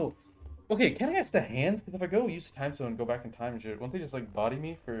know. Okay, can I ask the hands? Because if I go use the time stone and go back in time and shit, won't they just like body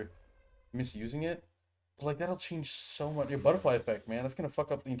me for misusing it? But like that'll change so much. Your butterfly effect, man. That's gonna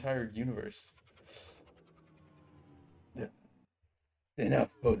fuck up the entire universe. Yeah. Enough,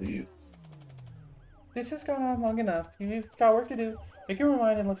 both of you. This has gone on long enough. You've got work to do. Make your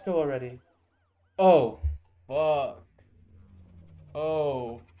mind and let's go already. Oh, fuck.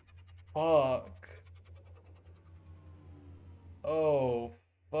 Oh, fuck. Oh,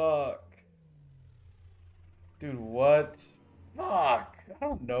 fuck. Dude, what? Fuck. I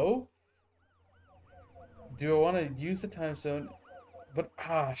don't know. Do I want to use the time stone? But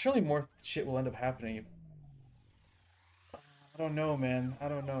surely more shit will end up happening. I don't know, man. I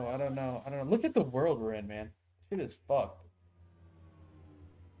don't know. I don't know. I don't know. Look at the world we're in, man. Shit is fucked.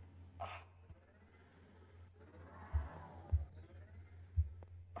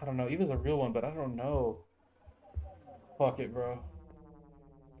 I don't know. Eva's a real one, but I don't know. Fuck it, bro.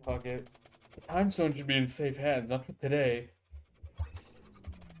 Fuck it. The time stone should be in safe hands, not for today.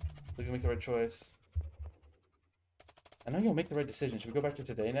 We can make the right choice. I know you'll make the right decision. Should we go back to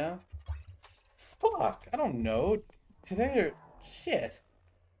today now? Fuck! I don't know. Today or... Shit.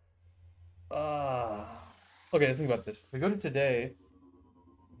 Okay, let's think about this. If we go to today,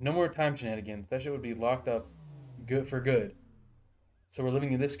 no more time shenanigans. That shit would be locked up good for good. So we're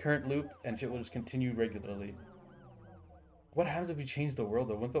living in this current loop, and shit will just continue regularly. What happens if we change the world,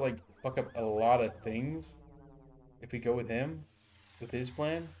 though? Wouldn't that, like, fuck up a lot of things? If we go with him? With his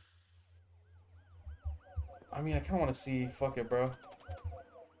plan? I mean, I kind of want to see... Fuck it, bro.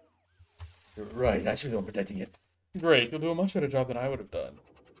 You're right. I should be the one protecting it. Great. You'll do a much better job than I would have done.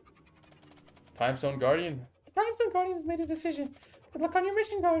 Time Stone Guardian? The Time Stone Guardian has made a decision. Good luck on your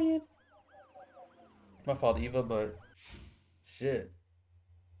mission, Guardian. My fault, Eva, but... Shit.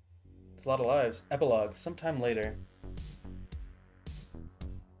 It's a lot of lives. Epilogue. Sometime later.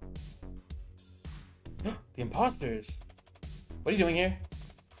 The imposters! What are you doing here?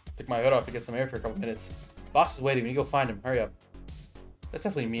 Took my hood off to get some air for a couple minutes. Boss is waiting. We need to go find him. Hurry up. That's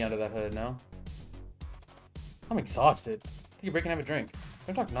definitely me under that hood, no? I'm exhausted. Take a break and have a drink.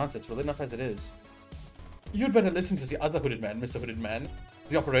 Don't talk nonsense. We're lit enough as it is. You'd better listen to the other hooded man, Mr. Hooded Man.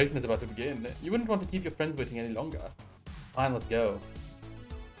 The operation is about to begin. You wouldn't want to keep your friends waiting any longer. Fine, let's go.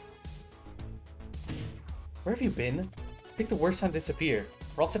 Where have you been? Pick the worst time to disappear.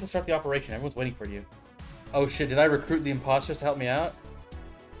 We're all set to start the operation. Everyone's waiting for you. Oh shit, did I recruit the imposters to help me out?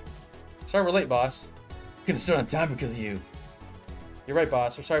 Sorry we're late, boss. Gonna start on time because of you. You're right,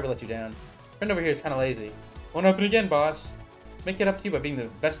 boss. We're sorry we let you down. Friend over here is kind of lazy. Won't happen again, boss. Make it up to you by being the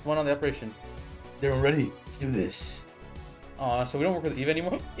best one on the operation. They're ready. Let's do this. Aw, so we don't work with Eva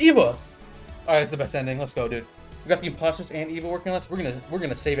anymore? Eva! Alright, that's the best ending. Let's go, dude. We got the imposters and Eva working on us. We're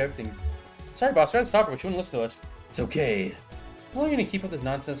gonna save everything. Sorry, boss. Try to stop her, but she wouldn't listen to us. It's okay. How long are you gonna keep up this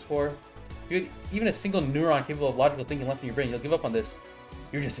nonsense for? Dude, even a single neuron capable of logical thinking left in your brain, you'll give up on this.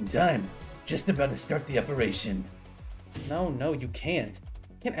 You're just in time. Just about to start the operation. No, you can't.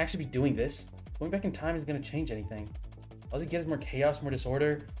 You can't actually be doing this. Going back in time isn't gonna change anything. All you get is more chaos, more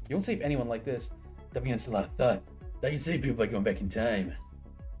disorder. You won't save anyone like this. That begins a lot of thought. That can save people by going back in time.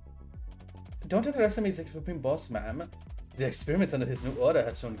 Don't underestimate the Supreme Boss, ma'am. The experiments under his new order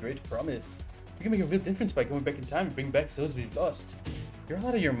have shown great promise. You can make a real difference by going back in time and bring back those we've lost. You're all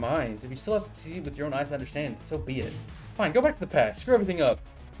out of your minds. If you still have to see with your own eyes to understand, so be it. Fine, go back to the past. Screw everything up.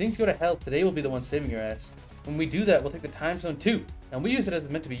 If things go to hell, today will be the one saving your ass. When we do that, we'll take the time zone too, and we use it as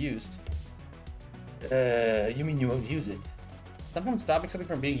it's meant to be used. You mean you won't use it? Sometimes stopping something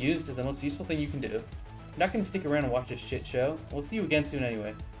from being used is the most useful thing you can do. You're not gonna stick around and watch this shit show. We'll see you again soon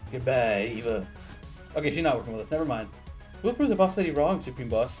anyway. Goodbye, Eva. Okay, she's not working with us. Never mind. We'll prove the boss lady wrong, Supreme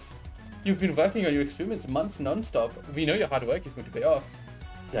Boss. You've been working on your experiments months non-stop. We know your hard work is going to pay off.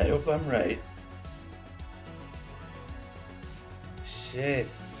 I hope I'm right.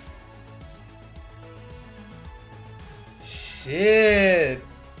 Shit. Shit.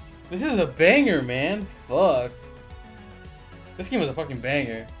 This is a banger, man. Fuck. This game was a fucking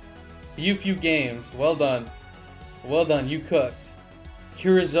banger. Few games. Well done. Well done. You cooked.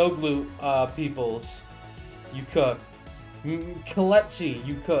 Kurizoglu peoples. You cooked. Kalechi.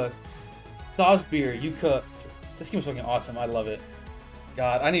 You cooked. Sosbeer. You cooked. This game was fucking awesome. I love it.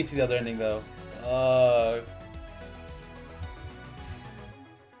 God, I need to see the other ending though.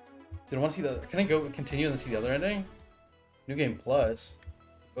 Did I want to see the? Can I go continue and then see the other ending? New Game Plus.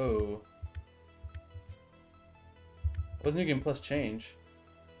 Oh. What does New Game Plus change?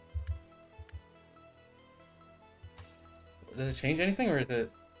 Does it change anything or is it?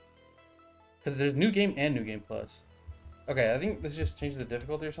 Because there's New Game and New Game Plus. Okay, I think this just changes the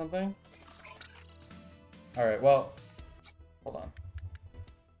difficulty or something. Alright, well. Hold on.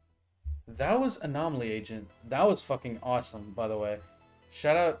 That was Anomaly Agent. That was fucking awesome, by the way.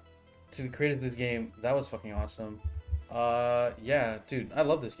 Shout out to the creators of this game. That was fucking awesome. Yeah, dude, I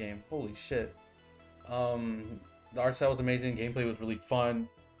love this game. Holy shit. The art style was amazing. Gameplay was really fun.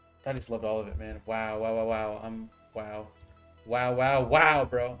 I just loved all of it, man. Wow, wow, wow, wow. Wow. Wow, wow, wow,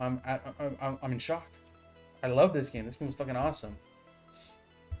 bro. I'm in shock. I love this game. This game was fucking awesome.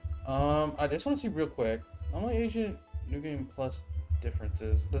 I just want to see real quick. Anomaly Agent, New Game Plus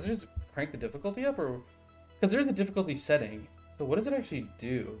differences. Does it just crank the difficulty up, or because there's a difficulty setting? So what does it actually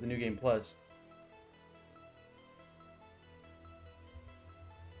do? The New Game Plus.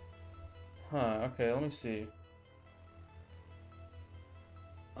 Huh, okay, let me see.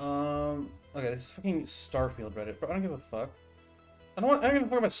 Okay, this is fucking Starfield Reddit. Bro, I don't give a fuck. I don't give a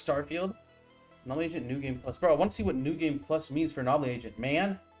fuck about Starfield. Anomaly Agent New Game Plus. Bro, I want to see what New Game Plus means for Anomaly Agent.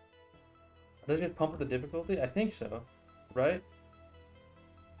 Man! Does it get pumped with the difficulty? I think so. Right?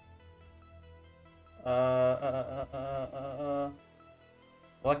 Well,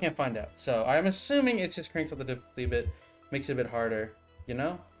 I can't find out. So, I'm assuming it just cranks up the difficulty a bit. Makes it a bit harder. You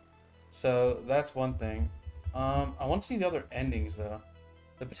know? So, that's one thing. I want to see the other endings, though.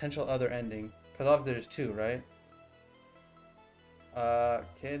 The potential other ending. Because obviously there's two, right?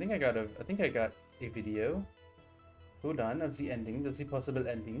 Okay, I think I got a video. Hold on, that's the endings. That's the possible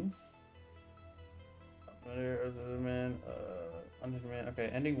endings. Underman, okay,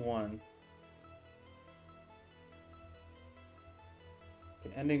 ending 1.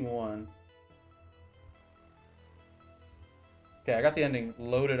 Okay, ending 1. Okay, I got the ending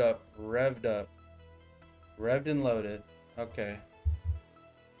loaded up, revved up. Revved and loaded. Okay.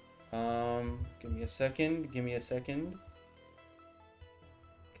 Give me a second. Give me a second.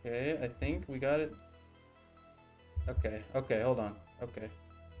 Okay, I think we got it. Okay, okay, hold on. Okay.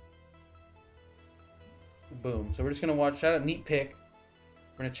 Boom. So we're just gonna watch. Shout out Neat Pick.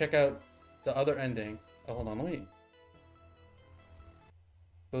 We're gonna check out the other ending. Oh, hold on. Let me.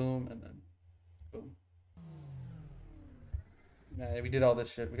 Boom, and then boom. Nah, we did all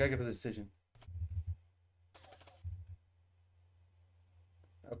this shit. We gotta get to the decision.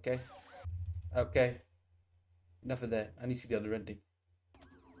 Okay. Okay. Enough of that. I need to see the other ending.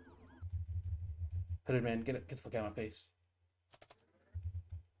 Hooded man, get the fuck out of my face.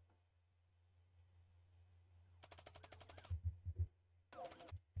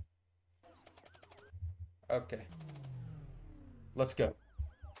 Okay. Let's go.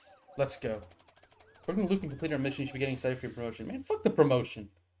 Let's go. According to Luke, and complete our mission, you should be getting excited for your promotion. Man, fuck the promotion.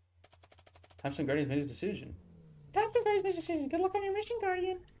 Timestone Guardian's made his decision. Timestone Guardian's made his decision. Good luck on your mission,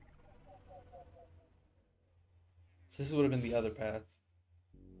 Guardian. So this would have been the other path.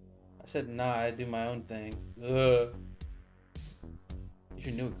 I said, nah, I do my own thing. Ugh. Use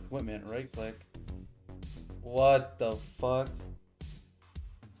your new equipment, right click. What the fuck?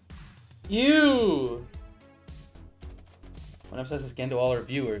 Ew! I want to emphasize this again to all our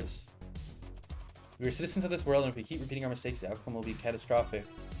viewers. We are citizens of this world, and if we keep repeating our mistakes, the outcome will be catastrophic.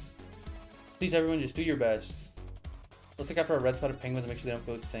 Please, everyone, just do your best. Let's look after our red-spotted penguins and make sure they don't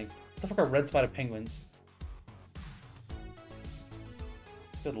go extinct. What the fuck are red-spotted penguins?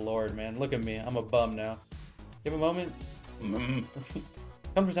 Good lord, man. Look at me. I'm a bum now. You have a moment?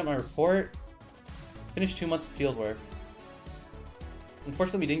 Come present my report. Finished 2 months of field work.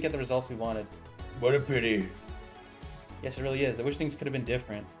 Unfortunately, we didn't get the results we wanted. What a pity. Yes, it really is. I wish things could have been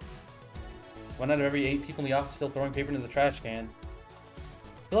different. 1 out of every 8 people in the office still throwing paper into the trash can.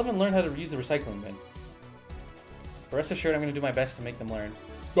 Still haven't learned how to reuse the recycling bin. But rest assured, I'm going to do my best to make them learn.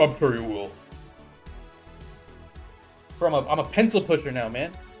 I'm sure you will. Bro, I'm a pencil pusher now,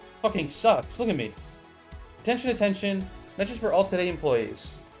 man. Fucking sucks. Look at me. Attention, attention. Not just for all today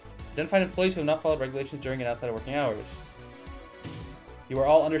employees. Identified employees who have not followed regulations during and outside of working hours. You are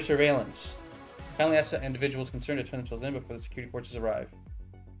all under surveillance. Kindly ask the individuals concerned to turn themselves in before the security forces arrive.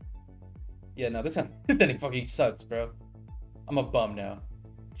 Yeah, no, this ending fucking sucks, bro. I'm a bum now.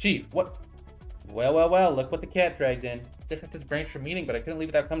 Chief, what? Well, well, well, look what the cat dragged in. Just at this branch for meeting, but I couldn't leave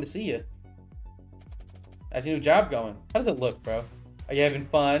without coming to see you. How's your new job going? How does it look, bro? Are you having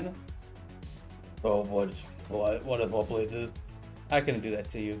fun? Oh, wonderful places. I couldn't do that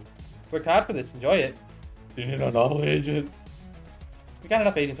to you. Worked hard for this. Enjoy it. Do you need an Anomaly Agent? We got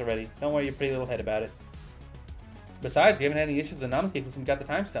enough agents already. Don't worry your pretty little head about it. Besides, we haven't had any issues with the anomaly cases since we got the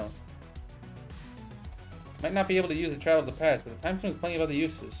time stone. Might not be able to use the travel of the past, but the time stone has plenty of other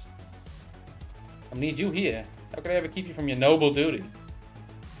uses. I need you here. How could I ever keep you from your noble duty?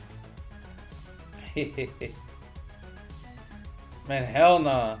 Man, hell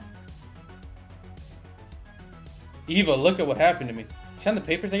nah. Eva, look at what happened to me. You found the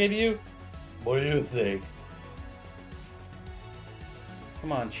papers I gave you? What do you think?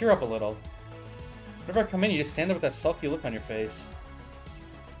 Come on, cheer up a little. Whenever I come in, you just stand there with that sulky look on your face.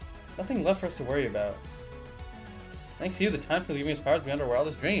 Nothing left for us to worry about. Thanks to you, the time stone's giving us powers beyond our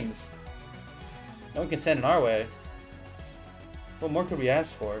wildest dreams. No one can stand in our way. What more could we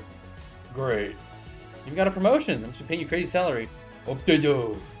ask for? Great. You've got a promotion. I'm just paying you crazy salary. Up to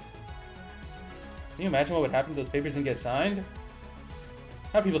you. Can you imagine what would happen if those papers didn't get signed?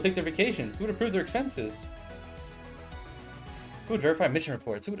 How would people take their vacations? Who would approve their expenses? Who would verify mission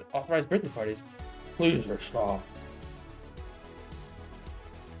reports? Who would authorize birthday parties? Please, stop. I'll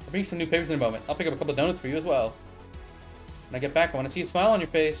bring you some new papers in a moment. I'll pick up a couple of donuts for you as well. When I get back, I want to see a smile on your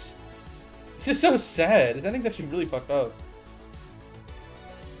face. It's just so sad. This ending's actually really fucked up.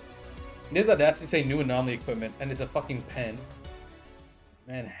 They had the audacity to say new Anomaly equipment, and it's a fucking pen.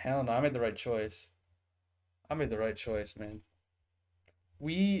 Man, hell no. I made the right choice. I made the right choice, man.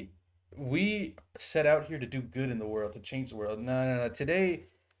 We set out here to do good in the world, to change the world. No, no, no. Today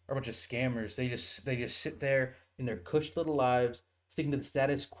are a bunch of scammers. They just sit there in their cushed little lives, sticking to the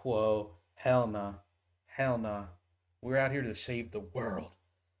status quo. Hell nah. Hell nah. We're out here to save the world.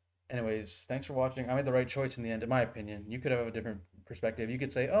 Anyways, thanks for watching. I made the right choice in the end, in my opinion. You could have a different perspective. You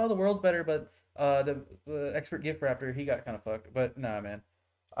could say, "Oh, the world's better," but the expert gift raptor, he got kind of fucked. But nah, man.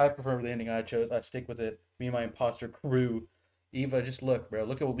 I prefer the ending I chose. I stick with it. Me and my imposter crew. Eva, just look, bro.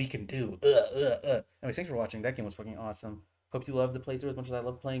 Look at what we can do. Anyways, thanks for watching. That game was fucking awesome. Hope you loved the playthrough as much as I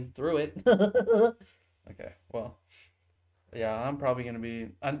love playing through it. Okay, well, yeah, I'm probably gonna be.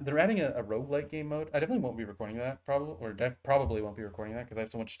 They're adding a roguelike game mode. I definitely won't be recording that, probably, or probably won't be recording that because I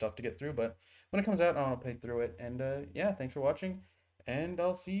have so much stuff to get through. But when it comes out, I want to play through it. And yeah, thanks for watching, and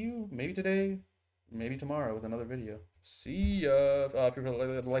I'll see you maybe today, maybe tomorrow with another video. See ya. If you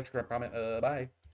like, comment, bye.